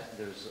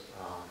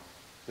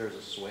there's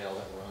a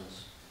swale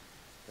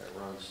that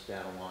runs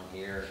down along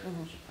here.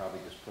 Mhm. We should probably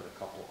just put a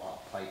couple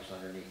pipes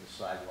underneath the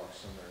sidewalk,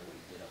 similar to what we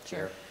did up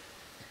Sure.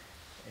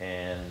 there.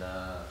 And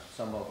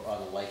some of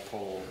the light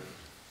pole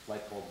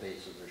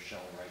bases are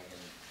shown right in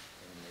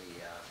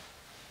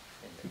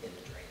the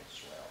drainage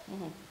swale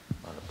Mhm.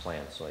 on the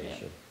plan, so you Yeah.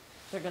 should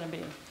They're gonna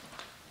be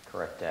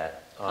correct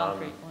that.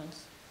 concrete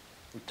ones.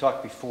 We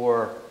talked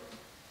before,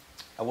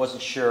 I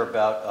wasn't sure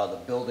about the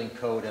building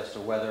code as to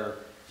whether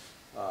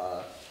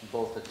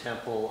both the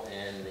temple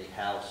and the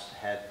house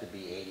had to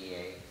be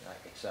ADA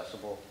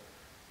accessible.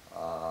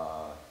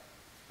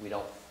 We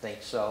don't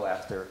think so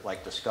after,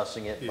 like,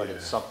 discussing it, but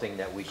it's Yeah. something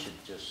that we should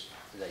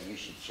that you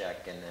should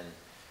check, and then,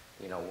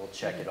 you know, we'll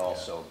check it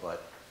also,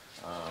 but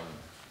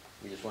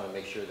we just want to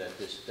make sure that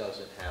this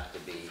doesn't have to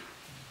be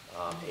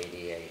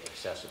ADA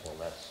accessible.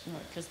 That's,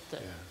 Because Yeah.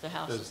 the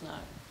house is not.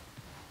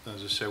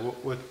 As I say,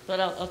 what, But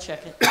I'll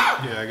check it.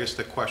 yeah, I guess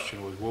the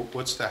question was,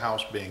 what's the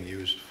house being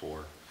used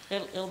for?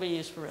 It'll be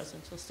used for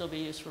residents. It'll still be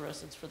used for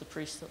residents, for the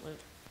priests that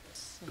live.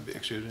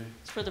 Excuse me?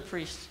 It's for the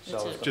priests. so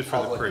That's it's it. Just for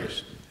the public-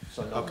 priest.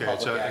 So no Okay,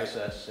 public so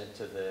access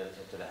into the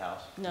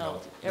house?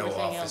 No,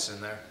 everything else, in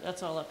there?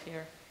 that's all up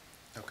here.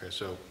 Okay,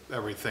 so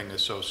everything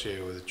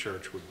associated with the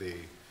church would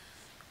be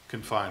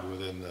confined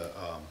within the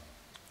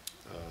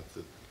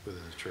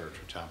church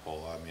or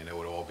temple. I mean, it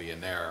would all be in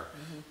there,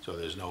 so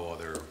there's no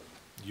other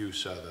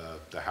use of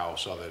the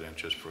house other than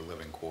just for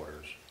living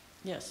quarters.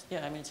 Yes,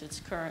 yeah, I mean, it's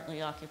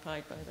currently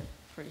occupied by the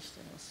priest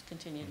and will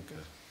continue to be.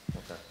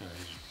 Okay. Yeah,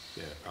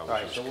 yeah, All probably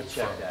right, just so we'll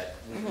check confirm. that.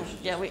 Mhm.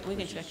 Yeah, we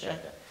can should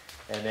check that.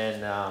 And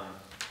then, I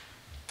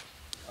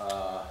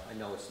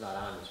know it's not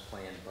on this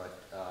plan,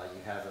 but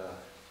you have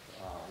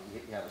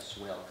a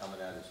swale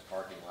coming out of this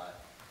parking lot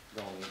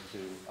going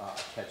into a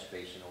catch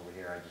basin over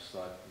here. I just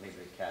thought maybe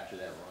to capture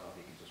that runoff,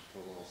 you could just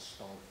put a little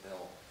stone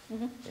fill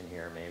in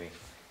here maybe.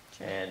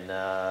 Sure. And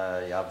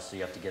obviously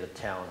you have to get a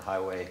town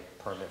highway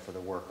permit for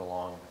the work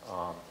along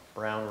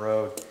Brown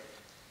Road.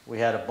 We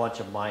had a bunch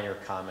of minor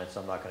comments.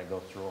 I'm not going to go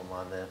through them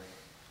on the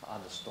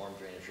storm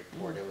drainage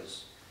report. It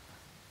was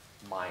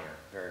minor,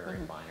 very, very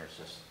minor. It's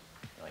just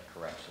like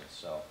corrections,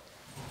 so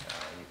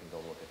you can go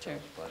look at Sure.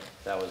 those. But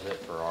that was it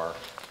for our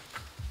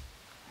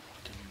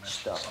Did you mention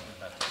Stuff. something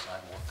about the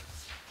sidewalk?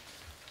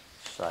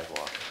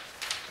 sidewalk.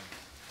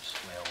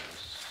 Swale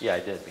was. Yeah, I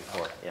did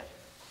before, yeah.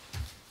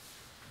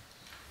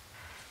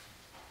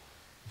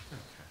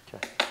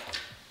 Okay.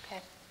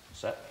 Okay.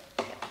 Set?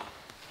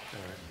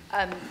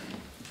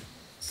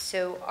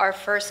 So our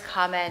first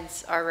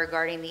comments are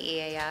regarding the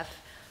EAF.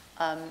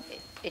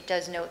 It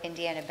does note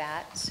Indiana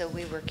bat, so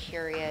we were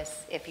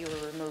curious if you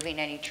were removing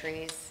any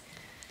trees.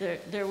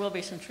 There will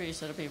be some trees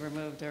that'll be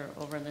removed there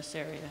over in this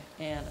area,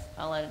 and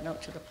I'll add a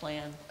note to the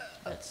plan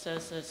that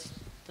says it's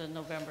the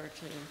November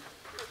to,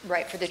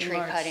 Right, for the To tree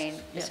March, cutting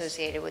yes.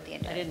 associated with the I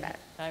Indiana didn't, bat.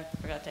 I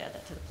forgot to add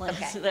that to the plans.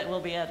 Okay. That will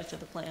be added to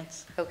the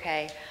plans.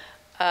 Okay.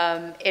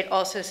 It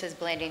also says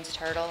Blanding's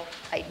Turtle.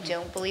 I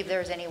don't believe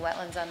there's any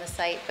wetlands on the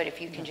site, but if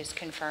you can just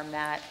confirm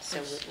that,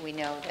 so we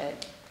know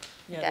that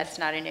Yeah, that's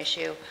not an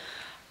issue.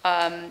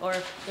 Or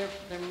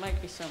there might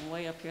be some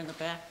way up here in the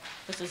back.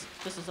 This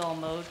is all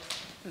mowed,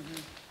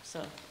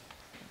 so,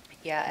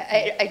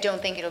 Yeah, I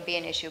don't think it'll be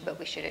an issue, but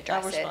we should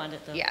address it. respond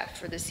it, though. Yeah,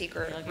 for the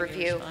secret I'll give you a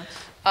review.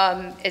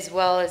 response. As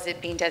well as it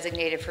being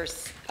designated for,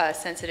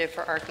 sensitive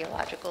for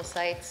archaeological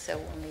sites, so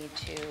we'll need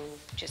to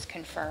just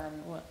confirm.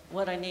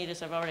 What I need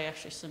is, I've already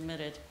actually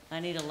submitted, I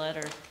need a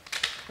letter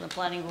from the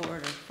planning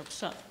board or from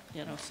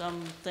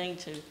something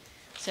to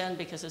send,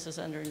 because this is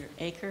under an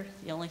acre.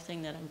 The only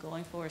thing that I'm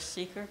going for is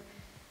seeker,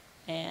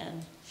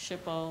 and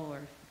SHPO or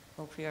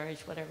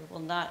OPRH, whatever, will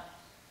not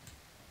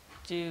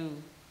do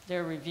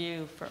their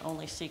review for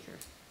only seeker.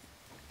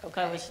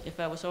 Okay. If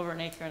I was over an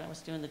acre and I was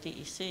doing the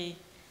DEC,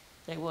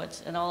 they would,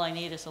 and all I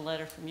need is a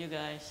letter from you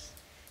guys.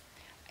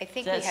 I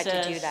think we That had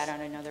to do says- that on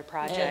another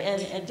project.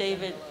 And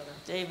David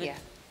Yeah.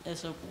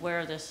 is aware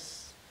of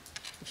this,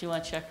 if you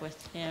want to check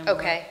with him.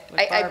 Okay. Or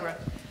with Barbara.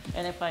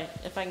 And if I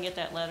can get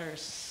that letter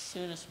as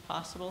soon as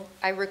possible,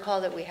 I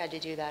recall that we had to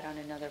do that on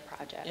another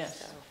project, Yes.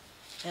 so.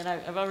 and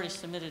I've already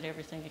submitted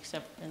everything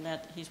except in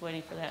that, he's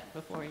waiting for that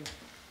before he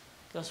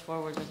goes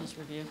forward with his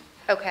review.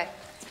 Okay.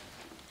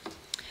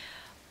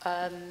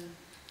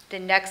 The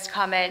next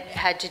comment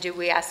had to do,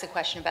 we asked the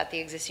question about the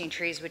existing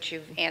trees, which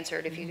you've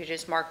answered, if you could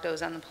just mark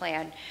those on the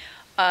plan.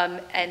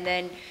 And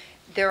then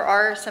there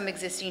are some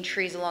existing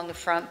trees along the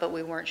front, but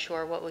we weren't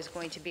sure what was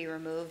going to be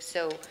removed.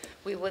 So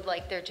we would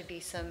like there to be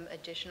some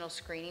additional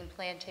screening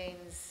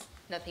plantings,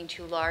 nothing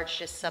too large,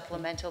 just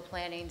supplemental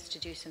plantings to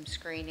do some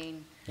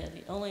screening. Yeah,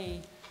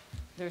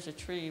 there's a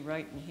tree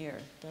right in here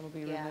that'll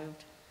be Yeah.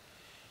 removed.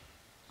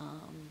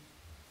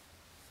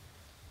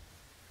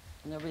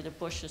 And there'll be the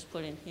bushes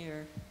put in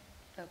here.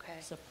 Okay.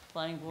 Does the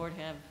planning board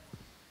have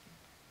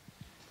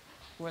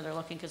where they're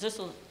looking? Because this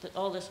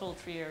whole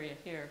tree area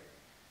here,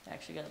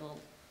 actually got a little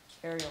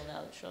aerial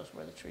now that shows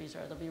where the trees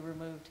are. They'll be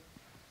removed,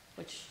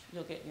 which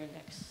you'll get in your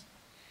next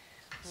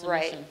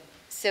Right. submission.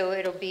 So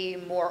it'll be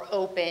more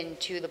open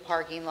to the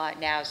parking lot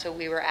now, so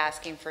we were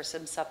asking for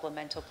some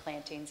supplemental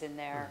plantings in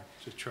there.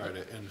 To try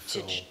to To,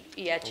 infill.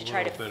 yeah, a to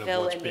try to little bit of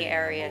fill what's in the being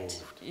area,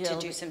 removed. Yeah, to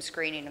do some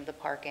screening of the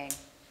parking.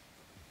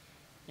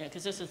 Yeah,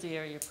 because this is the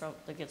area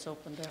that gets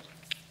opened up.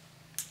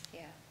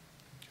 Yeah.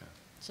 Okay.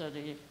 So do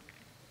you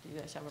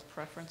guys have a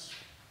preference?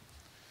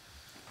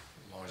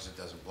 As long as it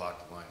doesn't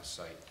block the line of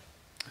sight.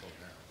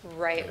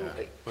 Right,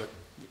 Yeah, But,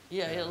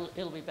 Yeah,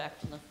 it'll be back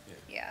from the,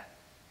 yeah.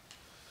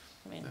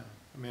 I mean,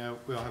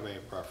 we don't have any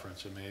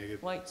preference. I mean, you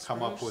could White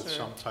come up with spruce or-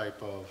 some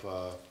type of,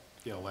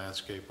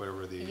 landscape,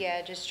 whatever the.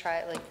 Yeah, just try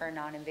it like for a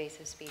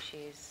non-invasive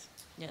species.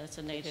 yeah, it's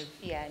a native,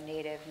 Yeah,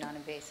 native,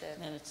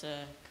 non-invasive. and it's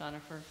a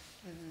conifer.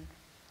 Mhm.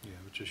 Yeah,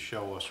 but just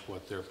show us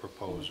what they're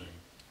proposing.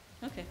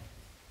 Okay.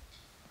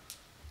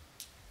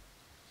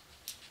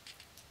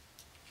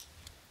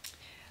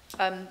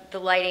 The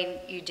lighting,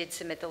 you did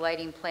submit the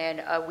lighting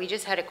plan. We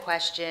just had a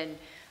question,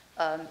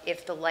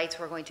 if the lights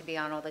were going to be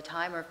on all the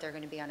time, or if they're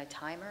going to be on a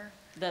timer?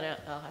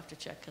 That I'll have to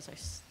check, because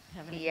I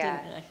haven't,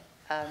 Yeah.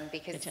 didn't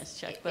Because Get a chance to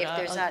check, if but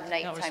there's I'll not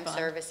nighttime respond.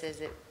 services,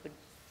 it would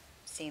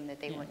seem that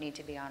they Yeah. wouldn't need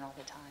to be on all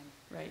the time.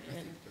 Right,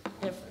 and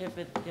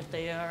if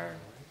they are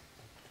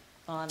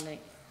on,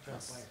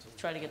 let's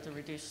try to get the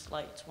reduced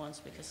lights ones,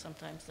 because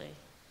sometimes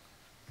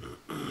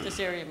this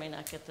area may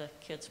not get the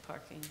kids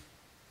parking.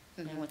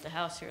 Mhm. And with the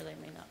house here, they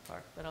may not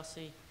park, but I'll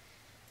see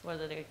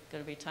whether they're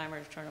gonna be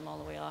timer to turn them all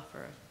the way off,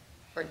 or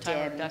Or a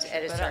timer dimmed reduction.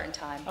 at a But certain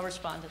time. I'll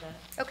respond to that.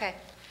 Okay.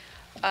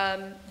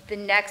 The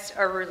next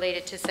are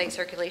related to site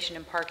circulation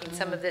and parking.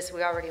 Some of this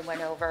we already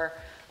went over.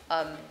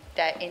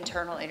 That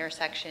internal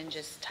intersection,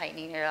 just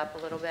tightening it up a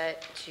little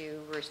bit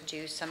to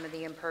reduce some of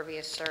the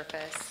impervious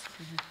surface.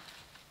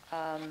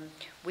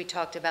 We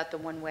talked about the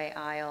one-way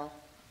aisle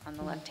on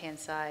the left-hand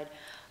side.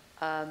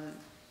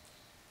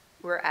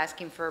 We're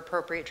asking for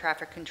appropriate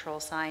traffic control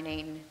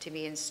signing to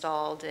be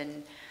installed,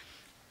 and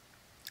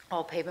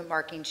all pavement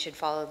markings should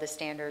follow the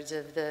standards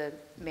of the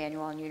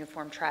manual and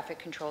uniform traffic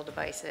control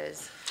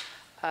devices.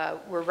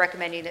 We're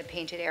recommending that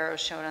painted arrows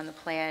shown on the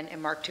plan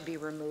and marked to be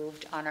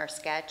removed on our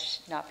sketch,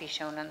 not be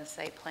shown on the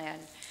site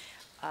plan.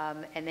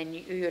 And then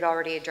you had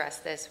already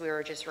addressed this. We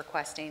were just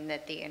requesting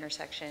that the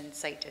intersection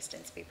site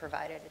distance be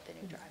provided at the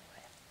new driveway.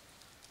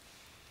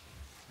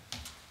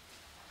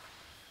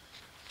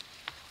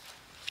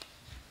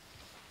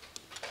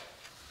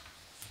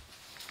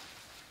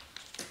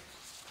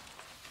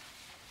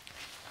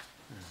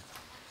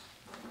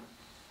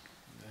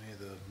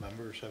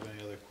 members have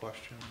any other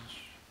questions?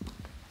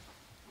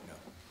 No.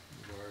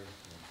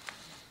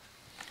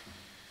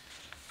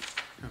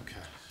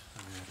 Okay. I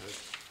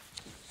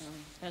mean,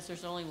 As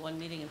there's only one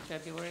meeting in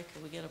February,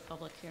 could we get a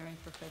public hearing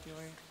for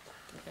February,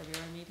 the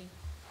February meeting?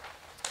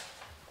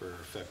 for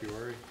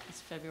February?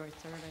 It's February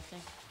 3rd, I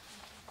think.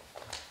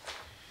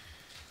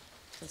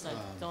 Because I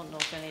don't know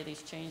if any of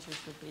these changes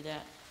would be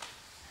that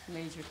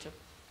major to,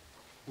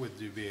 Would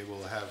you be able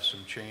to have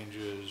some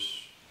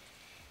changes,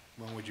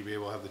 when would you be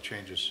able to have the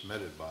changes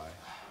submitted by?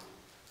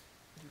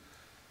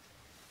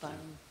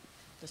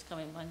 this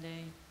coming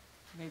Monday,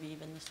 maybe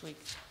even this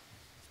week.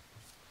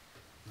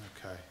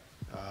 Okay.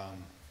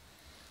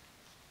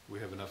 We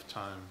have enough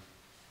time,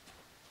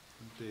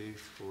 Dave,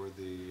 for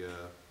the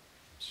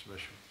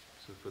submission,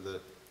 so for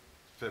the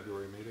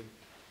February meeting?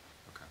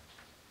 Okay.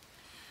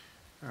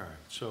 All right,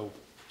 so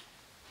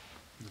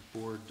the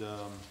board,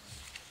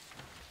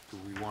 do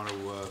we want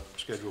to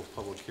schedule a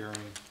public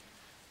hearing?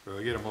 Or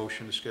I get a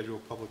motion to schedule a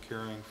public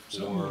hearing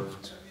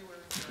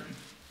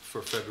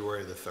for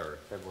February the 3rd?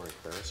 February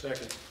 3rd.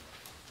 Second.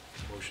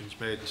 Motion's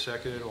made and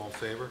seconded, all in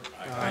favor?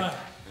 Aye.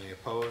 Any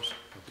opposed?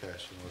 Okay,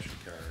 so the motion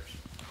carries.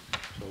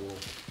 So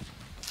we'll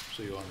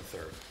see you on the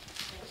 3rd.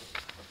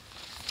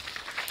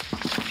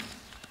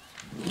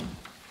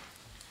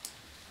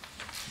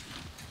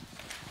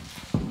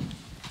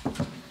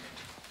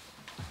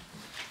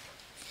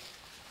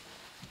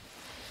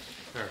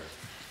 All right.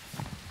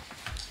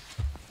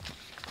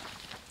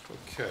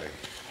 Okay.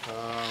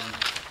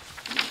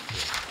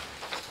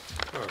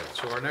 All right,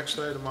 so our next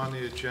item on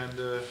the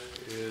agenda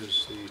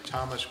is the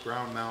Thomas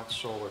ground mount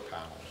solar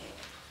panels.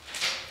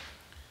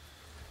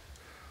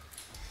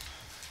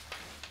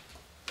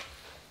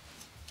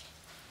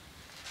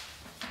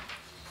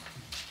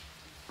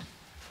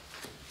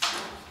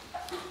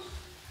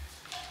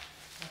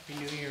 Happy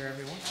New Year,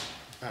 everyone.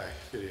 Hi,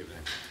 good evening.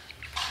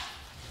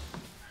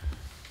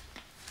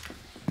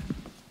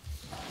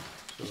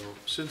 So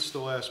since the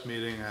last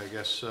meeting, I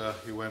guess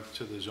you went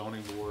to the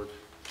zoning board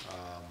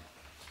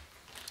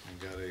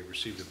and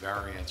received a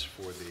variance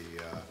for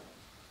the,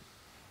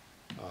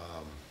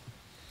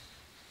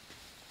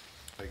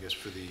 I guess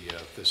for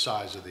the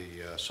size of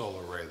the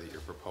solar array that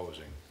you're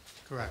proposing.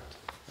 Correct.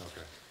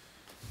 Okay.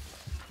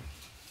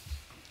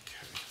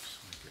 Okay, so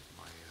let me get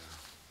my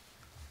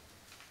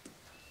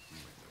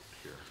note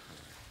here.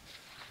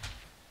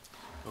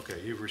 All right. Okay,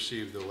 you've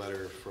received a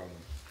letter from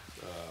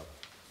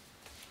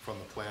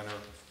the planner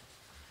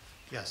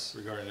Yes.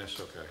 regarding this,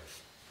 okay.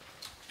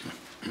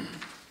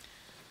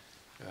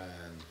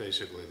 And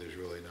basically, there's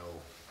really no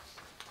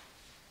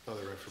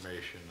other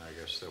information, I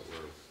guess, that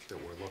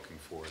we're looking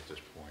for at this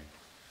point.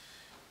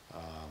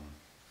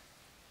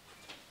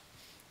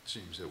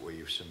 Seems that what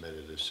you've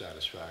submitted is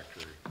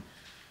satisfactory.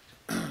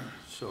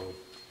 So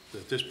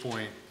at this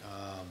point,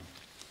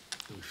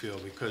 we feel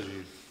because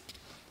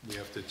we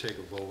have to take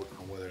a vote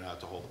on whether or not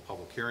to hold a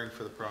public hearing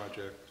for the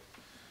project.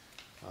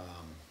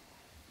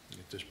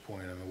 At this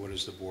point, I mean, what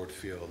does the board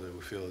feel? Do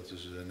we feel that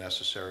this is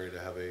necessary to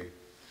have a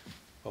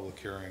public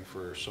hearing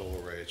for solar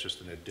array? It's just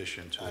an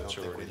addition to what's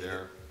already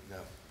there? No.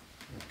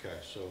 Okay,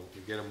 so we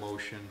get a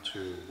motion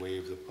to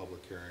waive the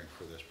public hearing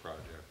for this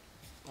project.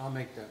 I'll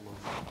make that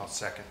motion. I'll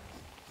second.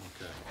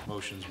 Okay,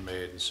 motion's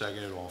made and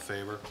seconded, all in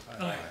favor?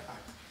 Aye.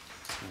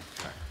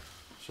 Okay,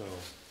 so,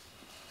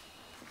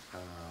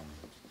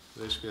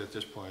 basically at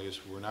this point, is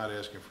we're not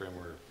asking for any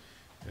more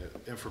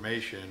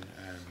information,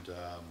 and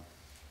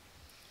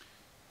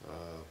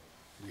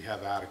we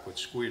have adequate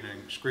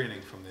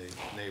screening from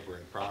the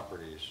neighboring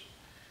properties.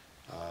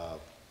 We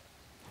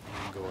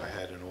can go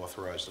ahead and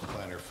authorize the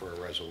planner for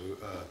a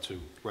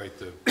to write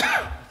the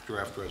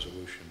draft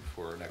resolution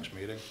for our next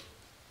meeting.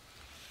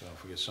 So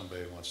if we get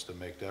somebody who wants to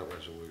make that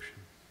resolution,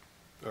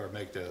 or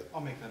make that.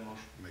 I'll make that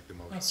motion. Make the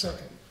motion. I'll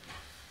second.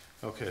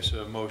 Okay,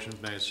 so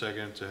motion's made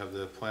second to have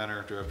the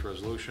planner draft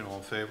resolution. All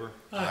in favor?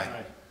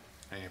 Aye.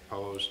 Any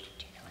opposed?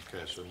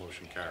 Okay, so the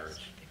motion carries.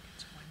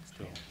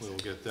 So we'll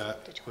get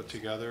that put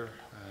together,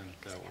 and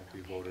that will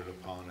be voted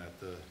upon at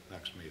the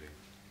next meeting.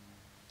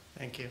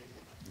 Thank you.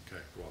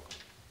 Okay, you're welcome.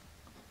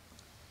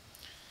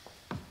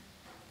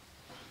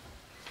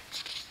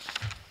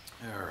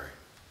 All right.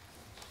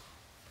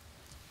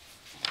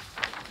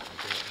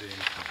 That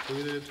being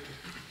completed,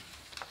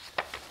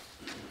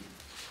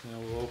 now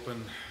we'll go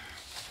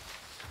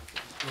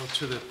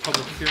to the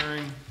public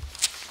hearing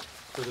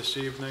for this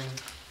evening.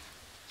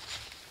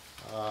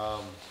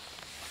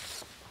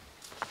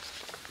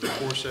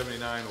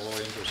 479 All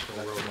Angels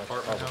Hill Road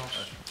Apartment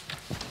House.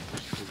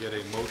 We get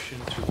a motion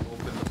to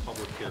open the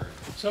public hearing.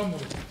 So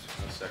moved.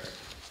 Second.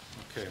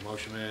 Okay,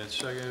 motion made and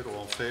seconded,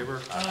 all in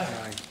favor? Aye.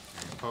 Any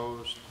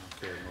opposed?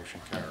 Okay,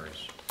 motion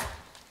carries.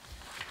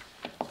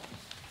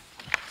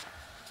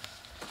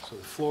 So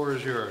the floor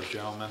is yours,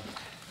 gentlemen.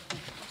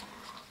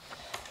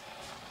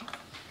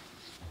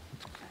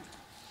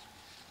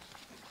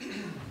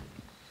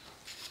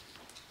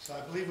 So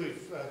I believe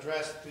we've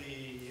addressed the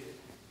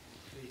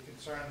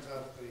concerns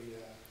of the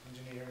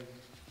engineering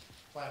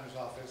planner's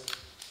office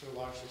to a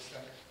large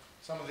extent.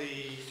 Some of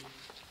the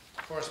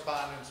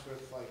correspondence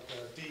with like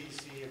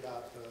DEC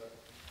about the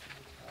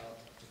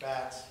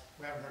bats.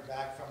 We haven't heard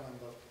back from them,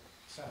 but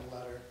sent a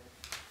letter,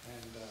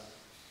 and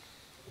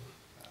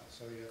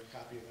so you have a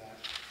copy of that.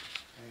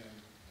 And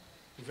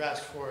we've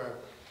asked for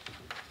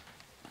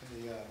a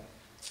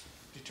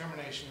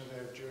determination of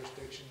their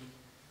jurisdiction,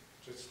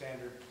 just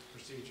standard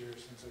procedure,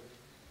 since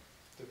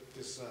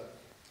this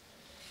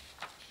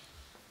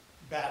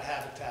bat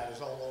habitat is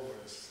all over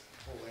this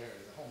whole area,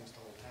 the homes, the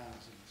whole town.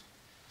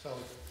 So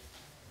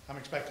I'm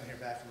expecting to hear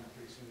back from them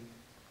pretty soon.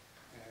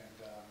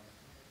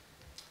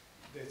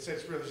 And it's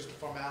really just a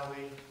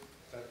formality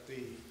that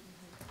the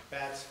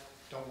bats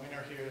don't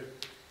winter here,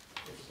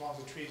 as long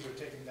as the trees are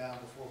taken down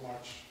before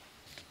March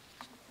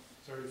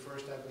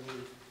 31st, I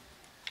believe,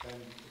 then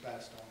the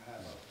bats don't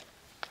have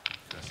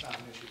that's not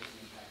an issue that can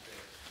impact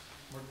there.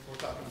 We're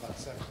talking about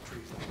 7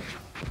 trees.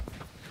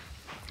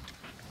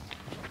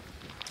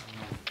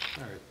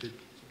 All right,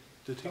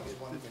 That was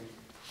one thing.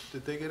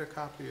 did they get a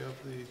copy of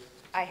the,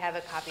 I have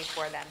a copy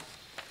for them.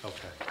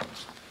 okay,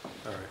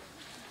 all right.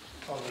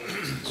 Oh, the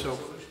So-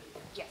 resolution?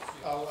 Yes.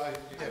 Oh, yeah,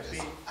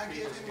 I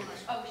gave him mine.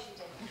 Oh, she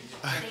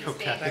did.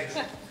 Okay. Thanks.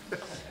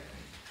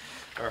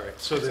 All right,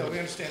 so So we then,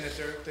 understand that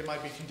there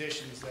might be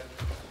conditions that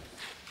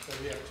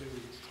we have to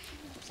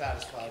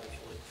satisfy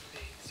before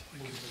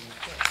moving to the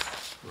next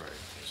step. right,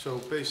 so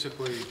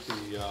basically,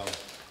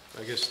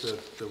 I guess the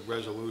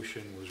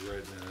resolution was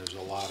written, and there's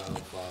a lot of,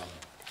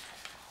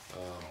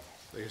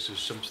 I guess there's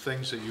some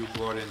things that you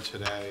brought in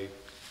today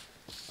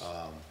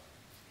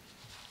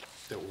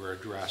that were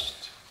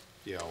addressed,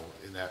 you know,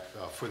 in that,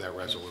 for that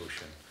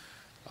resolution.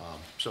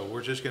 So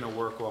we're just gonna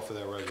work off of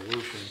that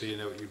resolution, being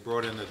that you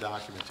brought in the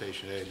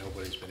documentation today,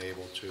 nobody's been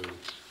able to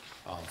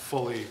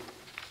fully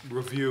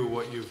review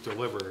what you've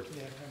delivered.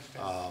 Yeah,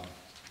 I understand.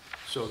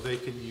 So they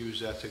can use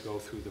that to go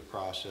through the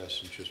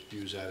process and just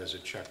use that as a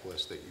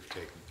checklist that you've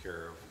taken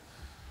care of.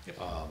 Yep.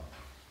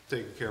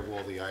 Taking care of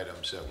all the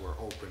items that were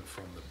open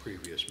from the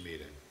previous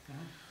meeting.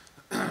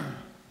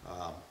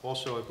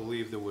 Also, I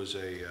believe there was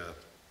I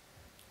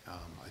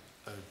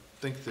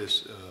think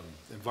this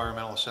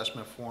environmental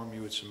assessment form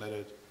you had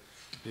submitted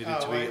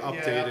needed to be Yeah,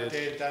 updated.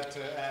 updated that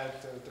to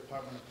add the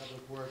Department of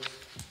Public Works.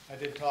 I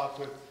did talk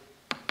with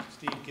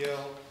Steve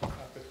Gill up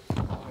at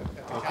the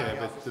Okay, county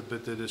office.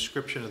 but the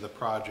description of the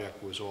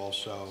project was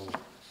also,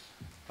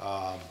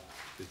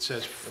 it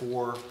says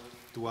 4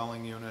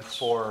 dwelling units.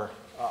 For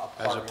As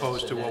apartments,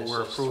 opposed to and what then it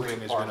we're says 3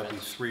 approving is gonna be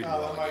apartments. 3 That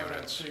dwelling might have been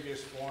units. the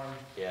previous form.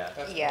 Yeah.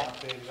 That's been Yeah.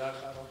 updated.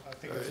 I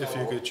think it's If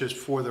all. you could just,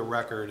 for the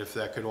record, if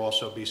that could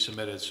also be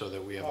submitted so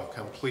that we have a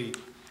complete,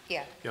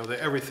 Yeah. you know, that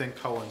everything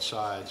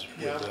coincides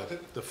Yeah,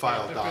 with the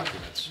filed there've been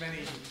documents.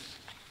 Many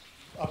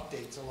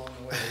updates along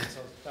the way,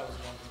 so that was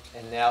one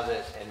thing. And now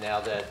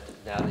that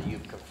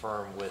you've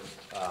confirmed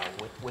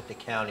with the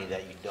county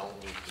that you don't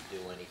need to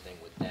do anything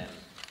with them,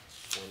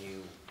 when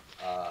you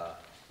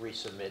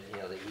resubmit, you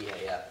know, the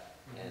EAF,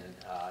 and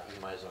you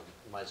might as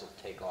well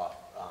take off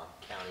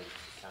county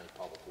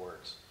public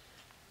works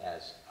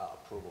as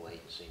approval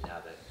agency now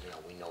that, you know,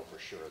 we know for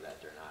sure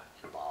that they're not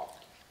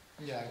involved.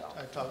 Yeah,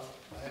 I talked,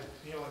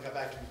 he only got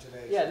back to me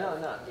today. Yeah,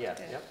 so- yeah,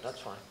 yep, that's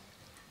fine.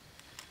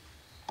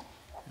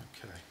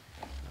 Okay.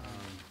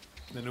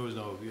 Then there was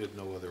you had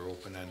no other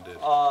open-ended.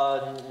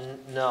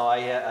 No, I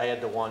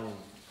had the one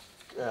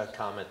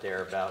comment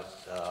there about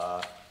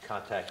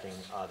contacting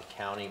the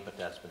county, but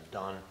that's been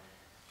done.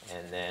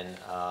 And then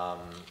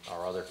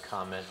our other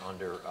comment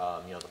under,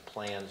 you know, the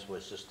plans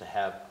was just to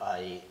have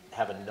a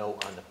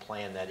note on the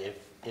plan that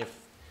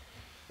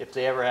if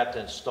they ever have to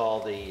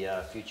install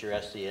the future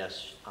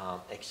SDS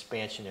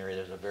expansion area,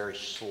 there's a very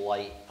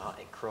slight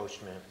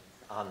encroachment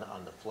on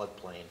the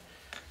floodplain.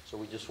 So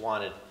we just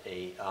wanted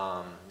a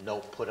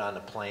note put on the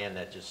plan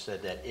that just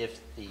said that if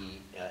the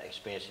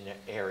expansion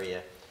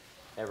area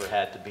ever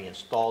had to be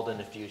installed in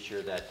the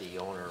future, that the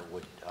owner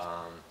would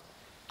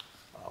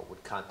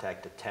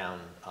contact the town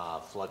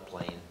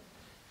floodplain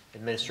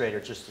administrator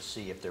just to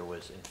see if there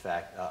was in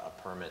fact a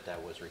permit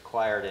that was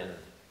required. And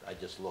I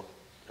just looked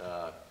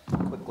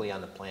quickly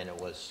on the plan.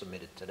 It was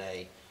submitted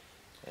today,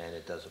 and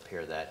it does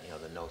appear that, you know,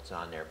 the note's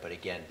on there. But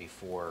again,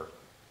 before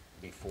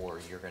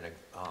you're going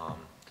to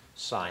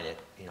sign it,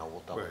 you know,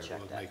 we'll double Right, check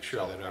we'll that. make sure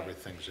So- that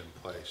everything's in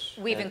place.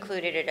 We've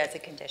included it as a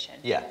condition.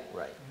 Yeah,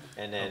 right.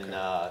 And then,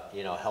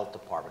 you know, health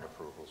department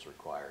approval is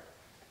required,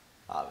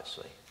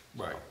 obviously.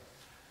 Right,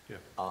 yeah.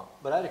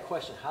 But I had a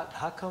question.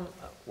 How come,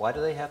 why do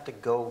they have to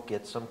go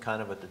get some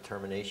kind of a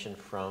determination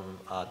from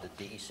the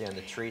DEC on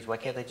the trees? Why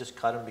can't they just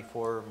cut them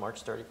before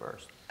March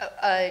 31st?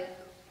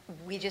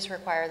 We just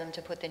require them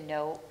to put the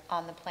note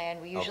on the plan.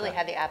 We usually Okay.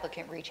 have the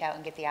applicant reach out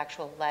and get the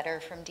actual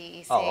letter from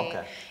DEC. Oh,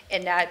 okay.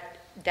 And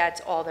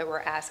that's all that we're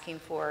asking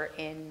for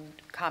in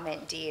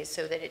comment D, is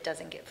so that it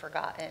doesn't get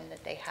forgotten,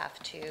 that they have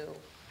to,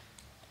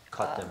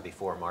 Cut them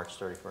before March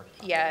 31st?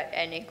 yeah,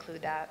 and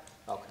include that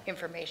Okay.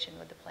 information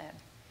with the plan.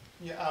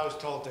 Yeah, I was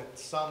told that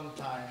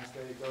sometimes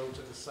they go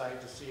to the site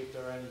to see if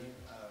there are any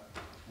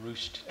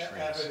Roost trees.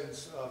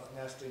 evidence of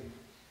nesting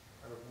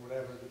or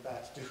whatever the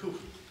bats do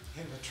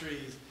in the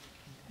trees,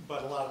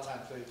 but a lot of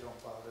times they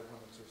don't bother when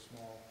it's a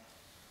small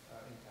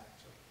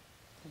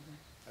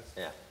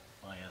Yeah.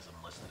 Well, he has them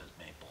listed as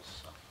maples,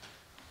 so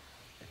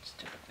it's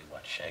typically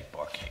what,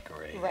 shagbark,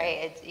 hickory?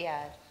 Right, it's,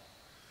 yeah.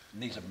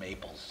 And these are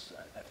maples,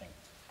 I think.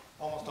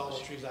 Almost all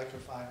the trees I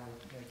could find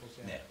were maples,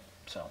 Yeah,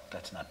 so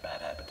that's not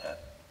bad habitat.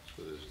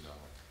 So there's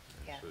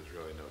Yeah. so there's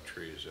really no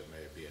trees that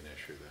may be an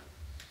issue then.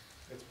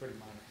 It's pretty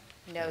minor.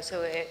 No,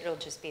 so it'll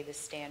just be the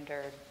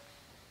standard,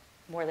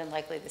 more than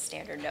likely the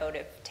standard no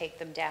to take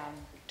them down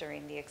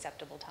during the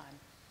acceptable time.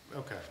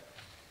 Okay.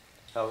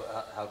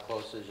 How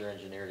close is your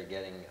engineer to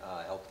getting,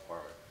 health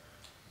department?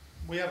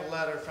 We have a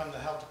letter from the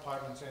health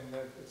department saying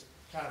that it's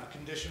kind of a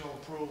conditional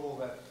approval,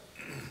 that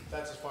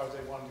that's as far as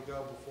they wanted to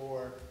go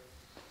before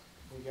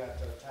we got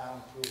the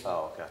town approval.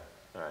 Oh, okay,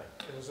 all right.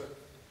 It was a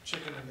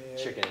chicken and the egg.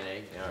 Chicken and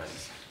egg, all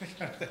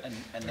right.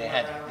 And they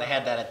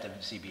had that at the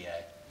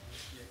CBA.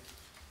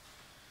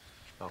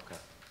 Okay.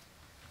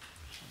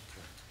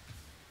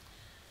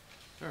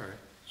 All right,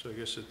 so I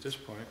guess at this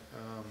point,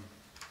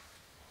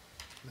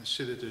 I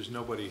see that there's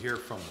nobody here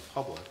from the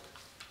public.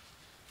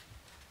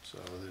 So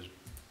there's,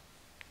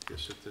 I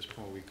guess at this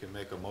point, we can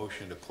make a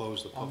motion to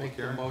close the I'll public make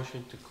the hearing.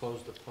 motion to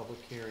close the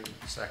public hearing.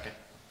 Second.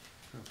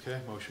 Okay,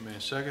 motion made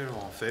and seconded,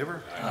 all in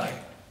favor?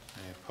 Aye.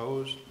 Any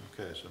opposed?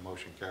 Okay, so the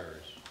motion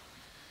carries.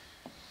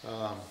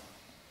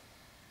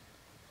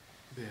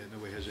 Yeah,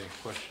 nobody has any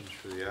questions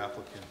for the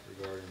applicant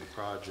regarding the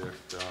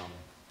project.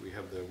 We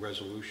have the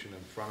resolution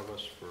in front of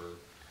us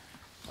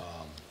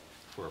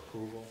for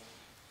approval.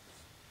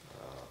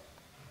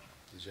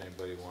 Does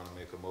anybody want to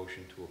make a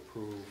motion to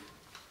approve?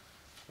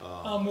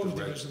 I'll move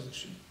the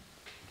resolution.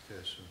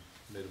 Okay, so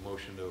made a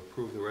motion to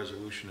approve the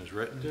resolution as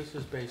written. This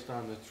is based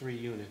on the 3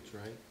 units,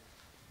 right?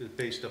 It's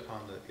based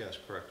upon the, yes,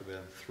 correct,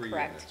 about 3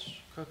 Correct.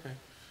 units. Okay.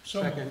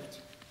 So Second. moved.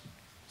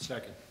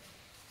 Second.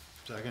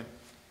 Second?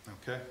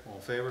 Okay, all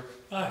in favor?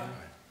 Aye.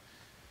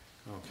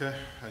 Okay,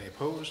 any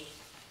opposed?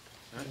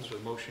 All right, so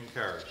the motion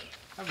carries.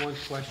 I have one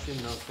question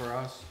though for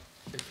us.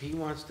 If he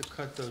wants to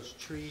cut those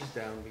trees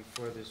down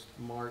before this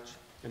March,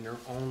 and they're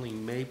only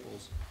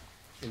maples,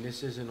 and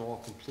this isn't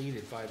all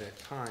completed by that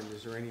time,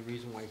 is there any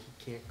reason why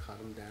he can't cut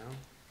them down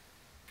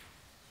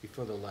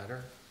before the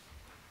letter?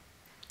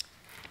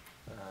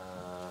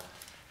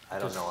 I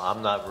don't know,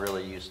 I'm not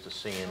really used to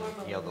seeing,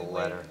 Normally the we wait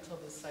letter. until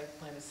the site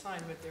plan is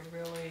signed, but there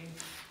really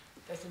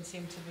doesn't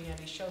seem to be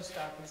any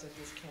showstoppers that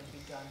this can't be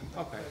done.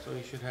 Okay, so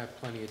he should have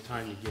plenty of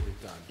time to get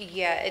it done.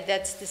 Yeah,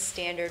 that's the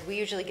standard. We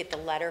usually get the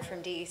letter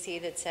from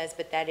DEC that says,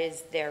 but that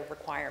is their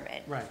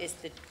requirement. Right. Is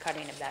the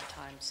cutting of that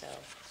time, so.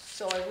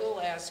 So I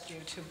will ask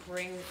you to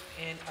bring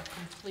in a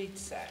complete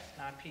set,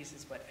 not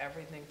pieces, but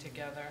everything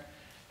together,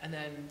 and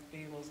then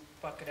we will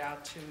buck it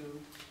out to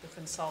the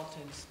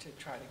consultants to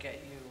try to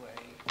get you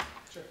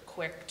a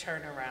quick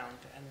turnaround,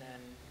 and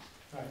then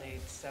we'll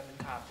need 7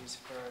 copies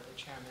for the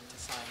chairman to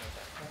sign with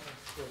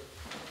it.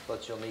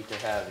 But you'll need to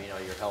have,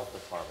 your health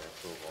department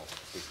approval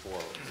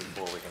before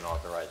we can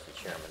authorize the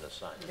chairman to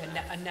sign it.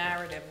 A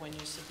narrative when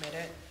you submit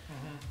it,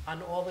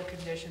 on all the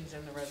conditions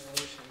in the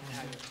resolution, and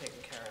how you've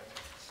taken care of it.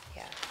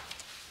 Yeah,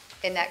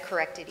 in that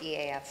corrected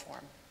EAF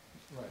form.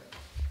 Right.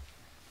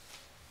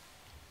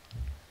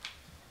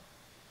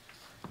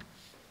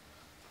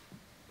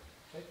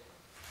 Okay.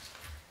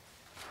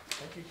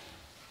 Thank you.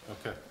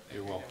 Okay,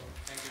 you're welcome.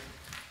 Thank you.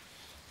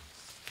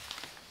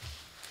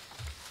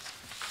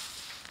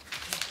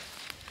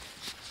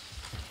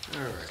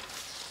 All right.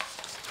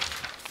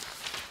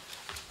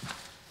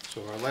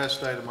 So our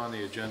last item on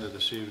the agenda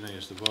this evening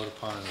is to vote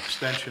upon an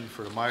extension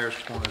for the Myers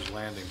Corners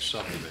Landing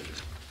subdivision.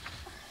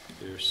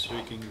 They're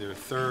seeking their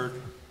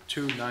third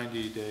 2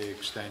 90-day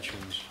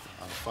extensions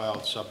on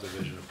filed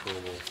subdivision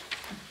approval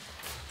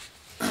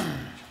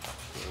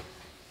for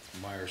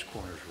Myers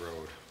Corners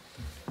Road.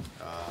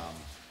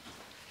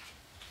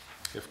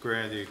 If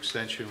granted, the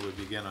extension would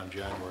begin on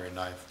January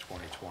 9th,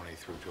 2020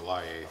 through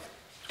July 8th,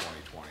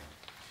 2020.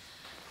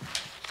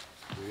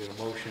 We get a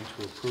motion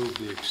to approve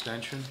the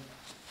extension.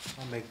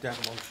 I'll make that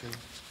motion.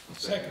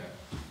 Second.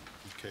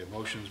 Okay,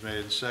 motion's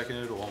made and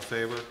seconded, all in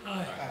favor?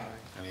 Aye.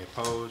 Any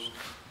opposed?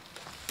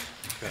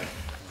 Okay,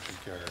 motion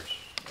carries.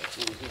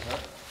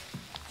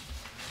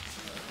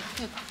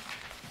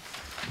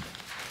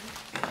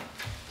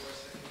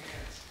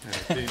 All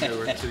right, being that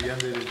we're to the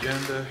end of the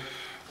agenda,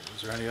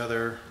 is there any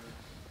other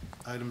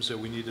items that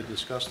we need to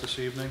discuss this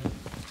evening? I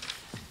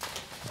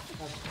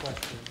have a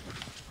question.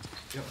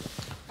 Yep.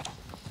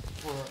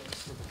 For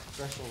the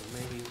special,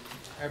 maybe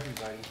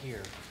everybody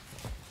here.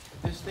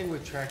 This thing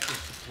with Tractor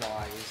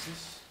Supply,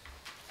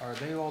 are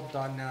they all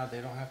done now?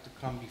 They don't have to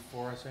come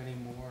before us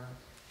anymore?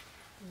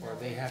 Or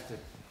they have to,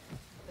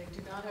 They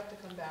do not have to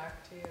come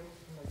back to you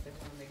unless they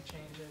want to make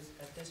changes.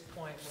 At this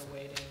point,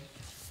 we're waiting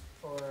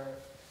for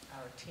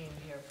our team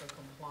here for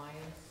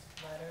compliance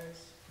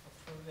letters,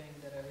 approving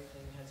that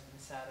everything has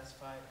been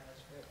satisfied as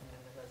written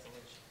in the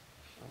resolution.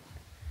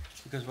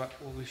 because what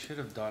we should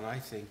have done, I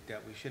think,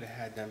 that we should have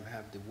had them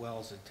have the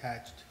wells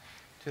attached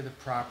to the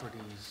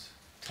properties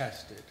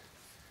tested,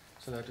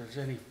 so that if there's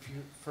any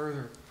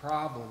further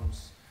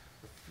problems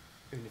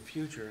in the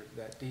future,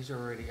 that these are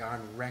already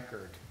on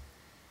record,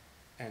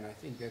 And I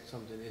think that's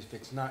something, if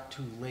it's not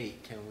too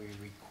late, can we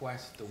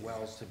request the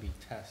wells to be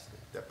tested?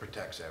 That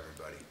protects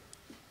everybody.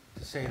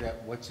 To say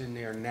that what's in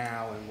there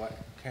now and what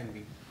can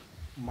be,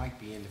 might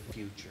be in the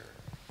future.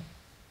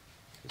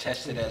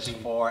 Tested as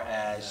far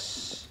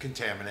as,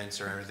 Contaminants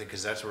or everything,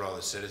 because that's what all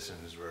the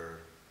citizens were,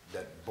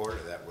 that border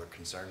that were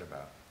concerned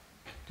about.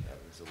 That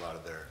was a lot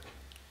of their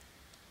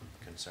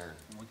concern.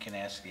 we can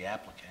ask the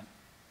applicant.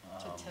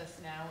 To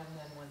test now and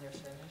then when they're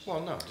finished? Well,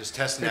 no, just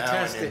test They now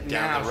test and it then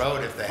down the now, road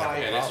so if they have a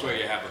fire- And this problem.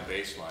 way you have a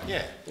baseline.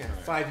 Yeah. Yeah,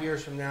 5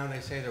 years from now, and they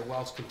say their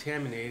well's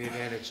contaminated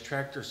and it's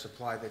Tractor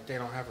Supply, that they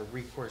don't have a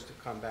recourse to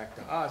come back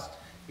to us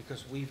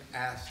because we've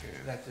asked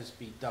that this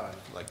be done.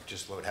 Like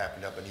just what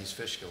happened up in East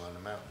Fishkill on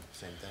the mountain,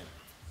 same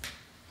thing.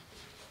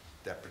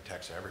 That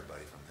protects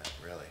everybody from that,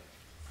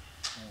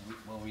 really.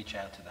 We'll reach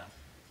out to them.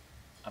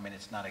 I mean,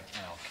 it's not a,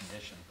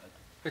 condition, but.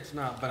 It's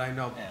not, but I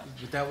know Yeah.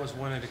 that was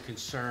one of the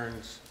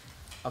concerns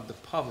of the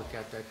public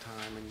at that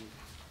time,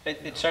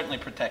 and It certainly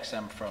protects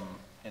them from,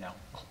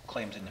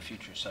 claims in the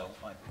future, so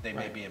they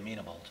may Right. be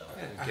amenable to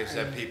it. It gives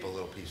that people a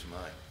little peace of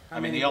mind. I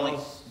mean, many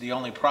wells- the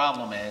only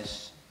problem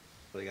is,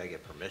 Well, you gotta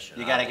get permission.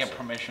 you gotta get obviously.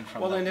 permission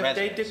from the well, and if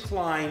they residents.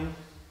 decline,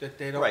 that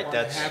they don't Right, want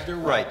to that's- have their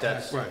well right,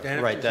 that's- tested,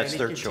 then right, if there's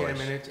that's any their choice.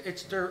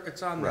 contaminants,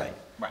 it's on them, Right.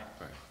 Right.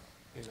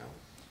 you know?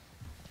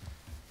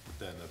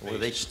 Then the Were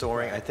they base-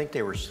 storing, I think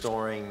they were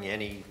storing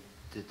any,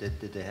 did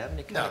they have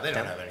any? No, they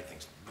don't have anything.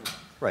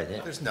 Right, they-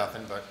 There's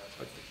nothing, but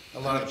a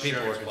lot of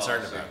people were Insurance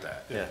concerned policy. about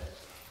that. yeah.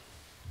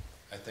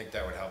 I think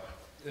that would help.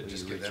 It'd Will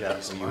just you give reach them out-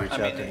 peace of will you mind. reach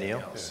I out mean, to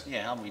Neil?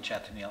 Yeah, I'll reach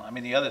out to Neil. I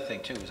mean, the other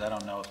thing too is I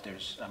don't know if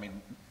there's,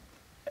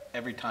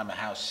 every time a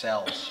house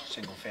sells,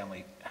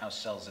 single-family house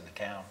sells in the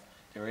town,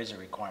 there is a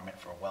requirement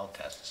for a well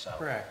test, so,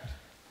 Correct.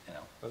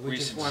 But we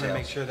just recent want to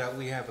make sales. sure that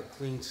we have a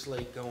clean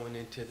slate going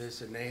into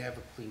this, and they have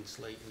a clean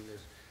slate, and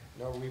there's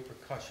no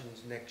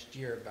repercussions next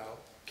year about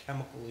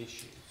chemical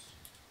issues.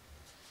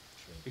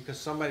 Because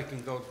somebody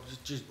can go,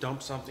 just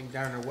dump something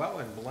down their well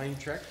and blame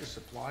Tractor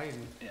Supply,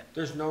 and Yeah.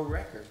 there's there's no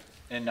record.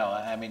 And no,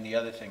 I mean, the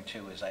other thing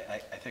too is I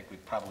think we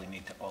probably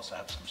need to also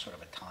have some sort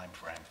of a time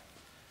frame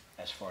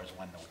as far as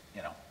when the,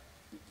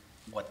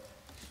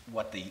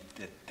 what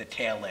the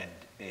tail end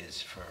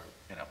is for,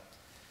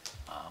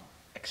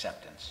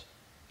 acceptance.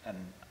 And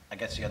I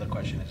guess the other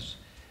question is,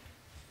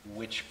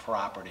 which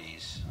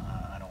properties,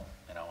 I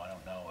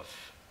don't know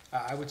if,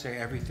 I would say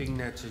everything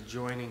that's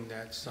adjoining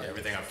that site.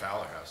 Everything on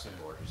Fowler House that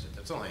borders it.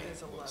 That's only,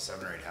 There's a lot.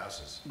 7 or 8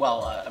 houses.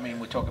 well, I mean,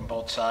 we're talking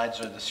both sides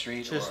of the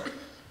street or Just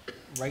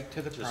right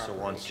to the Just the property.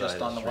 one side.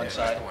 just on the of one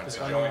street. side? One Just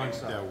side. on the one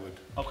side. That would,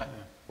 Okay.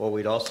 Well,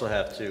 we'd also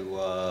have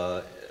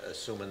to,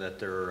 assuming that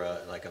they're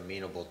like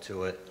amenable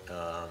to it,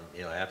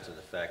 after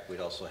the fact, we'd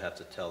also have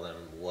to tell them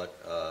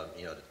what,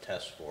 to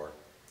test for.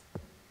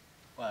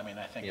 Well, I mean,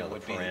 I think You it know, the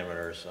would be,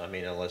 parameters. I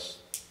mean, unless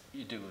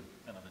you do,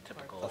 the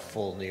typical, a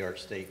full New York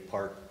State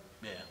Part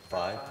yeah.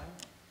 5.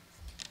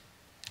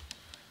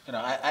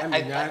 I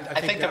mean, I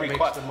think the that makes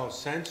requi- the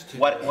most sense to.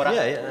 What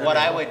Yeah, yeah,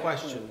 I no would,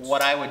 questions.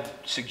 what I would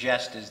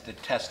suggest is the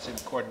tests in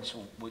accordance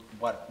with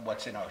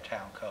what's in our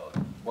town code,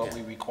 what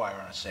we require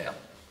on a sale.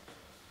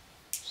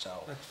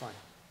 So, That's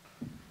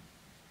fine.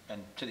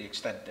 and to the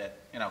extent that,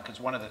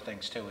 because one of the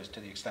things too is to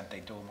the extent they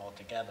do them all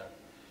together,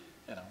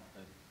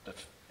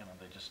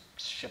 they just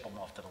ship them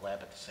off to the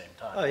lab at the same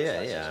time. Oh,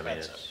 yeah, It's less yeah, I mean,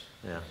 expensive. it's,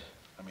 yeah.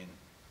 I mean,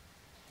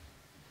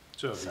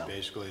 so it'd So. be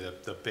basically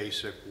the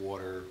basic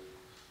water,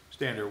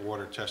 standard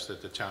water test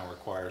that the town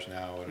requires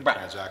now at a Right.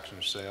 transaction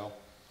or sale?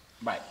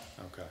 right.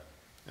 Okay.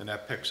 And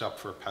that picks up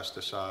for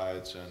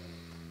pesticides and,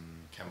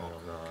 Chemical I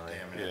don't know.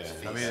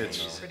 contaminants, Yeah, I mean, it's-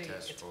 feces, Pretty,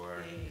 test it's for.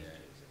 pages and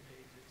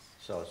pages.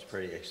 So it's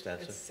pretty It's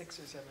extensive.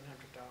 $600 or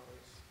 $700.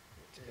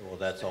 Well,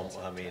 that's, I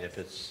Expensive mean, test.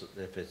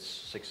 if it's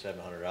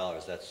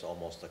 $600-700, that's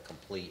almost a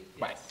complete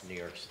Right. New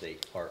York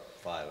State Part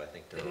 5. I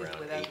think It they're is, around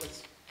but that 8.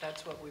 was,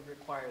 that's what we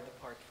require, the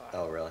Part 5.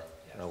 Oh, really?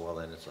 Yes. Oh, well,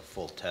 then it's a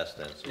full test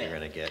then, so Yeah. you're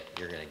gonna get,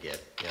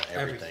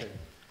 everything.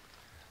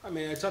 I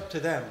mean, it's up to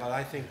them, but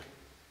I think,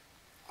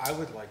 I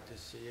would like to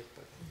see it,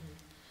 but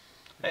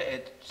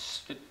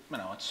It's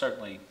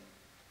certainly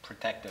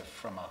protective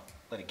from a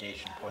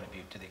litigation point of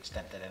view to the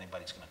extent that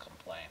anybody's going to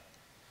complain.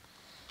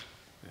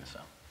 Yeah. So,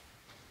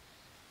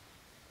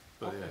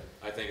 but yeah,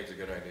 I think it's a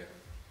good idea.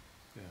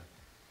 yeah.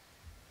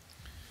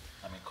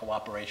 I mean,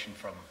 cooperation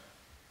from,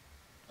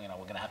 we're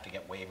going to have to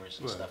get waivers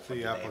and Well, stuff if from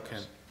the the neighbors.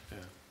 applicant, yeah.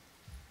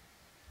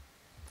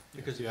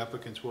 Because the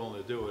applicant's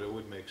willing to do it, it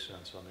would make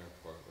sense on their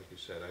part. Like you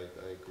said,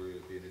 I agree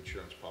it'd be an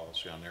insurance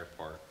policy on their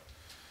part.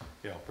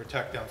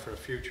 Protect them for the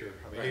future.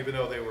 I mean, Right. even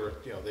though they were,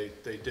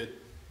 they did,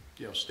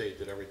 state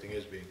that everything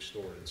is being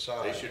stored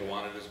inside. They should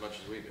want it as much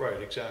as we do.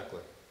 Right, exactly,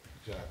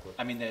 exactly.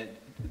 I mean,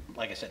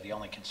 like I said, the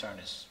only concern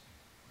is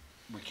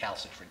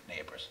recalcitrant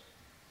neighbors.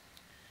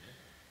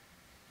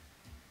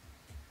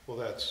 Well,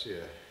 that's, yeah.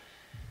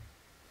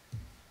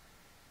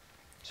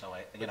 So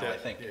I But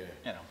that- think,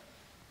 yeah.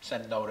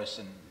 send notice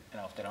and,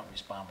 if they don't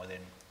respond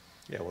within,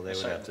 Yeah, well, they a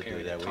would have certain to do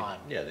period that. of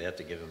time. Yeah, they have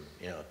to give them,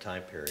 a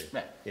time period.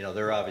 Right.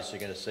 They're obviously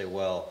gonna say,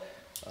 well,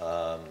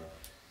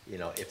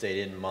 if they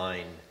didn't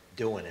mind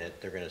doing it,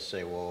 they're gonna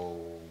say,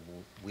 well,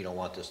 we don't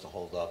want this to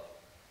hold up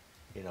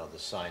you know, the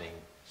signing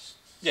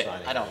Yeah,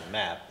 I of don't- the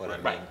map, but I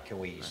Right. mean, can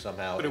we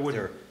somehow, But it if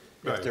wouldn't-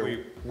 they're, right, if they're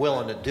we-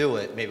 willing to do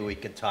it, maybe we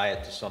can tie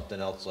it to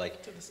something else,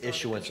 like To the start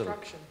of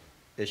construction.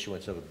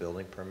 issuance of a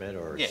building permit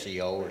or a Yeah.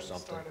 CO or The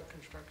something? Start of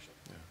construction.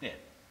 Yeah,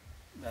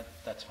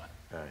 that's fine.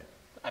 All right,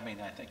 I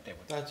mean, I think they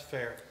would, That's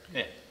fair.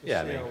 yeah. The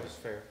Yeah, I mean- CO is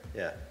fair.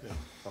 yeah, Yeah.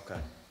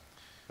 okay.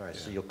 All right,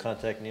 so Yeah. you'll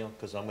contact Neil,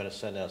 because I'm gonna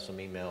send out some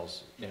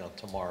emails, you know,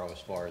 tomorrow as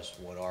far as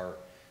what our,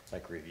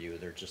 like, review,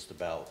 they're just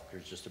about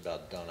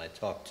done. I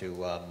talked to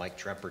Mike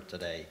Tremper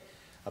today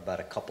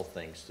about a couple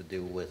things to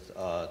do with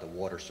the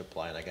water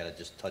supply, and I gotta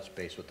just touch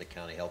base with the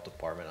county health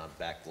department on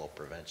backflow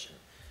prevention.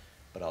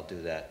 But I'll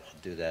do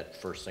that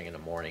first thing in the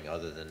morning.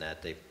 Other than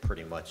that, they've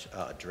pretty much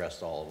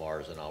addressed all of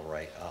ours, and I'll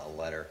write a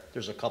letter.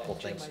 There's a couple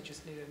And Jim, things, I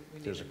just need we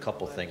need there's a another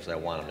couple letter things from I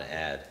you want them now. to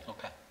add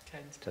Okay.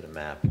 Ken's. to the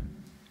map.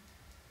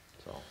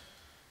 So,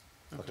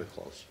 but they're Okay.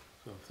 close.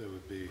 So if there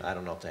would be, I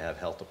don't know if they have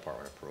health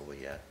department approval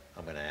yet.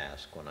 I'm gonna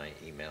ask when I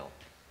email,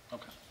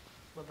 Okay.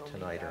 Well, they'll need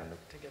tonight or in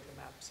that to get the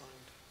map signed.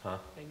 huh?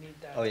 They need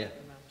that Oh, to yeah. get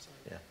the map signed.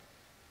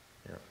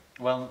 Yeah, yeah.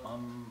 Well,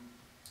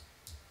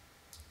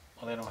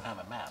 they don't have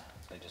a map,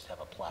 they just have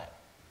a plat,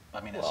 I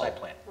mean, a Well, site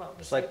plan. Well,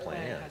 the Site site plan,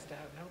 plan yeah. has to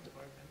have health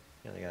department,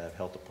 Yeah, they gotta have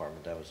health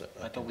department. That was a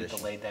I thought we condition.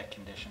 delayed that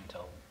condition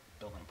till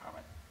building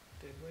permit.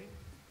 did we?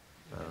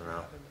 I don't We know.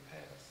 have in the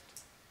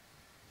past.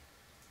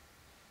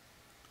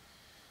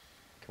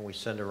 Can we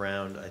send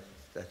around, I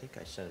think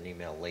I sent an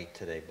email late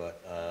today,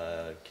 but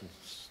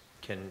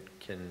can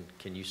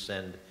you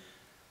send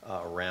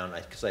around,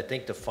 because I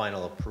think the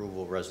final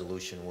approval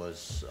resolution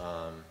was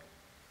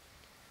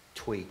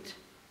tweaked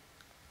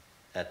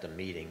at the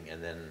meeting,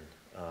 and then,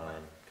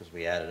 because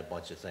we added a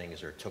bunch of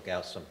things or took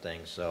out some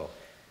things, so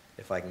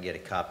if I can get a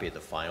copy of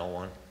the final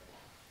one.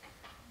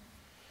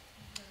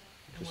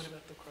 And what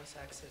about the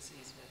cross-access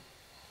easement?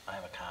 I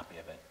have a copy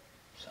of it,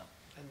 so,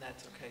 And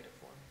that's okay to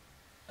form?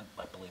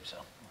 I believe so.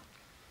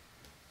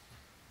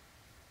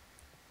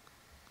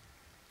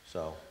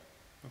 So,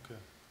 okay.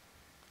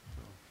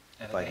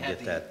 And if I they can had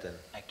get that, then,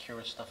 the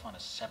Acura stuff on a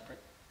separate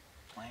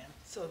plan?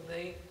 So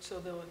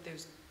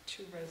there's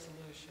two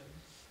resolutions,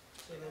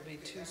 so there'll be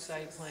two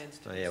site plans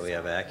to oh be yeah, we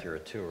have signed.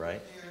 Acura too,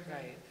 right?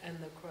 Right, and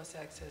the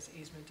cross-access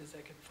easement, does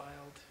that get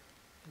filed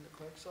in the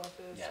clerk's office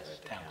or Yes,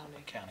 at the town,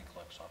 county? county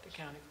clerk's The office.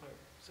 county clerk,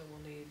 so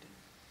we'll need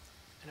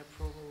an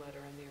approval letter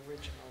and the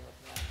original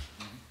of that.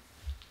 Mhm.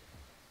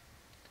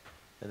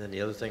 And then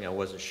the other thing, I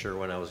wasn't sure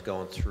when I was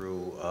going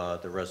through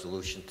the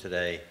resolution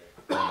today,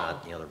 or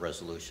not, the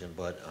resolution,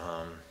 but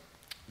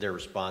their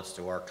response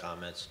to our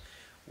comments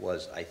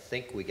was, I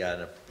think we got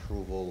an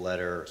approval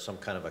letter, some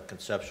kind of a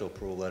conceptual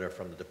approval letter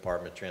from the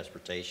Department of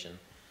Transportation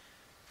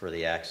for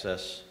the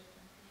access.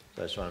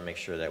 So I just want to make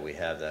sure that we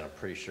have that. I'm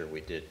pretty sure we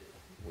did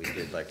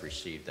like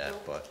receive that,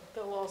 but,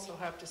 They'll also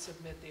have to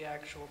submit the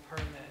actual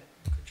permit,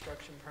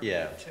 construction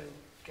Yeah. permit, to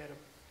get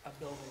a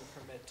building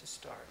permit to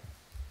start.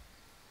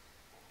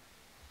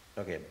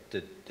 okay,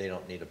 do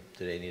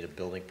they need a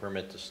building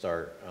permit to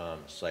start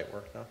site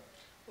work though?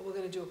 But we're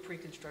gonna do a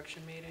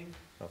pre-construction meeting.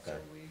 Okay. So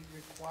we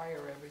require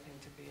everything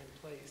to be in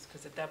place,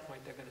 because at that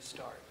point, they're gonna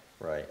start.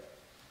 Right,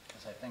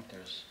 Because I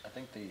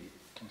think the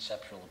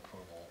conceptual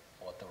approval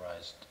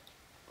authorized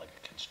like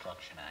a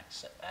construction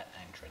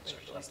entrance or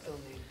But we still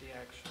something. need the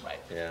actual Right.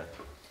 yeah.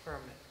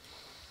 permit.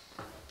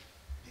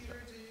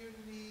 Peter, do you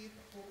need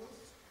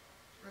both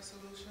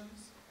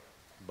resolutions?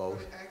 Both?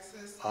 For the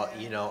access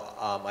You know,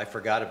 I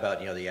forgot about,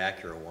 the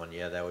Acura one,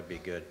 yeah, that would be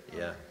good,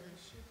 yeah.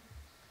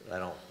 I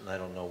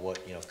don't know what,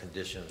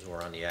 conditions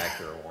were on the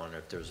Acura one, or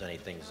if there was any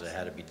things that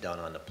had to be done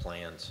on the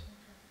plans.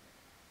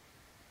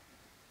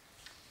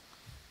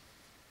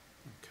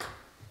 Okay.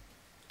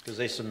 Because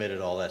they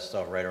submitted all that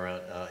stuff right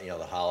around,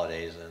 the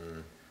holidays,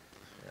 and,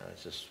 it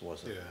just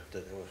wasn't, Yeah.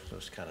 it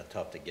was kind of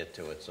tough to get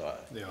to it, so.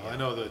 Yeah, I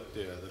know that,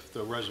 yeah,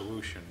 the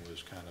resolution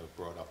was kind of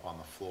brought up on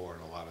the floor,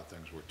 and a lot of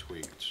things were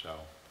tweaked, so.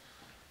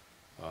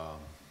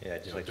 Yeah,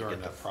 I'd just like to During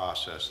get that the,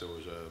 process, there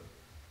was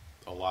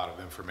a lot of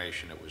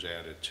information that was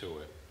added to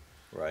it.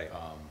 right.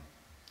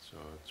 So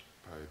it's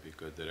probably be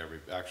good that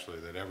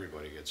that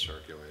everybody gets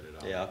circulated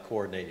on. Yeah, I'll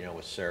coordinate,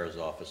 with Sarah's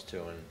office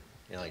too,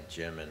 and, like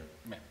Jim, and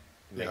Yeah.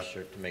 Yeah.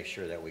 make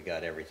sure that we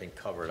got everything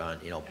covered on,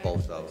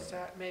 both of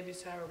them. Maybe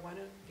Sarah, why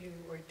don't you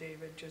or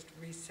David just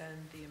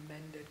resend the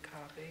amended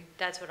copy?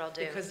 That's what I'll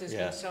do. Because there's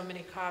Yeah. been so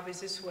many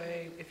copies this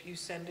way, if you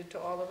send it to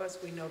all of us,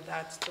 we know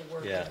that's the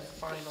working Yeah.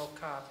 final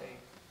copy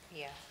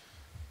Yeah.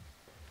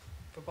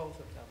 for both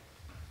of them.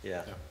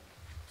 Yeah, Yeah.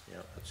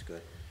 yeah, that's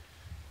good.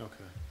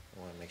 Okay, I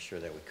want to make sure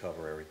that we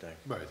cover everything.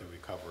 right, that we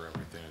cover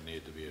everything that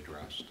needed to be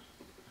addressed.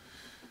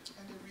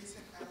 And the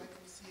reason Alec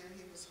was here,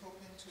 he was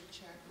hoping to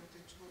chat with the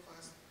two of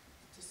us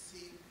to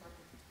see what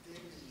they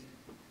need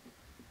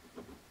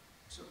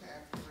to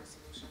have the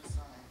resolution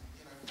signed.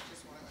 We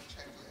just wanted a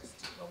checklist.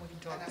 But we can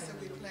talk And I to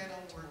said, we him plan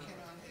on tomorrow. working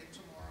on it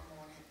tomorrow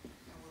morning,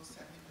 and we'll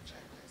send him a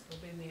checklist.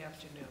 It'll be in the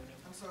afternoon.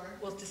 I'm sorry?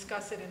 We'll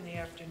discuss it in the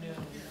afternoon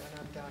when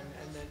I'm done,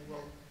 and then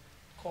we'll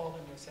call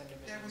him or send him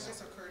an That was email.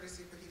 just a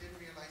courtesy, but he didn't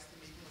realize the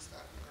meeting was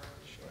starting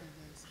early. Sure.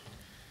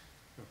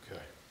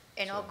 Okay.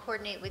 And I'll So-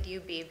 coordinate with you,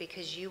 B,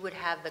 because you would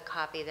have the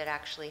copy that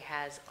actually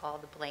has all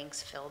the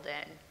blanks filled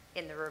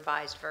in the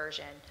revised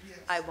version. Yes.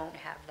 I won't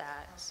have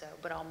that, so,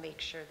 but I'll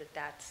make sure that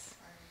that's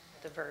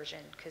the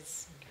version,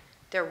 because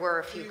there were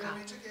a Do few you want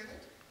me copies. to get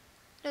it?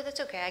 No, that's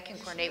okay, I can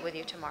You coordinate sure? with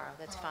you tomorrow,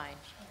 that's Oh, fine.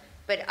 all right.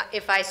 But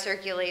if I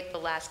circulate the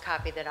last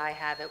copy that I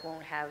have, it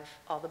won't have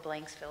all the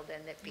blanks filled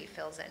in that B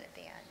fills in at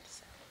the end,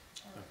 so.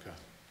 Okay.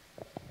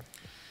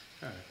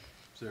 All right.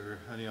 Is there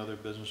any other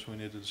business we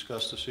need to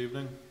discuss this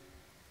evening?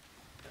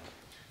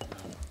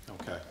 No.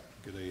 Okay.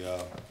 Get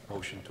a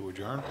motion to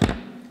adjourn?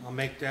 I'll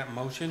make that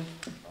motion.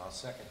 I'll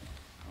second.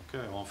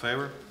 Okay, all in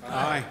favor?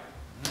 Aye.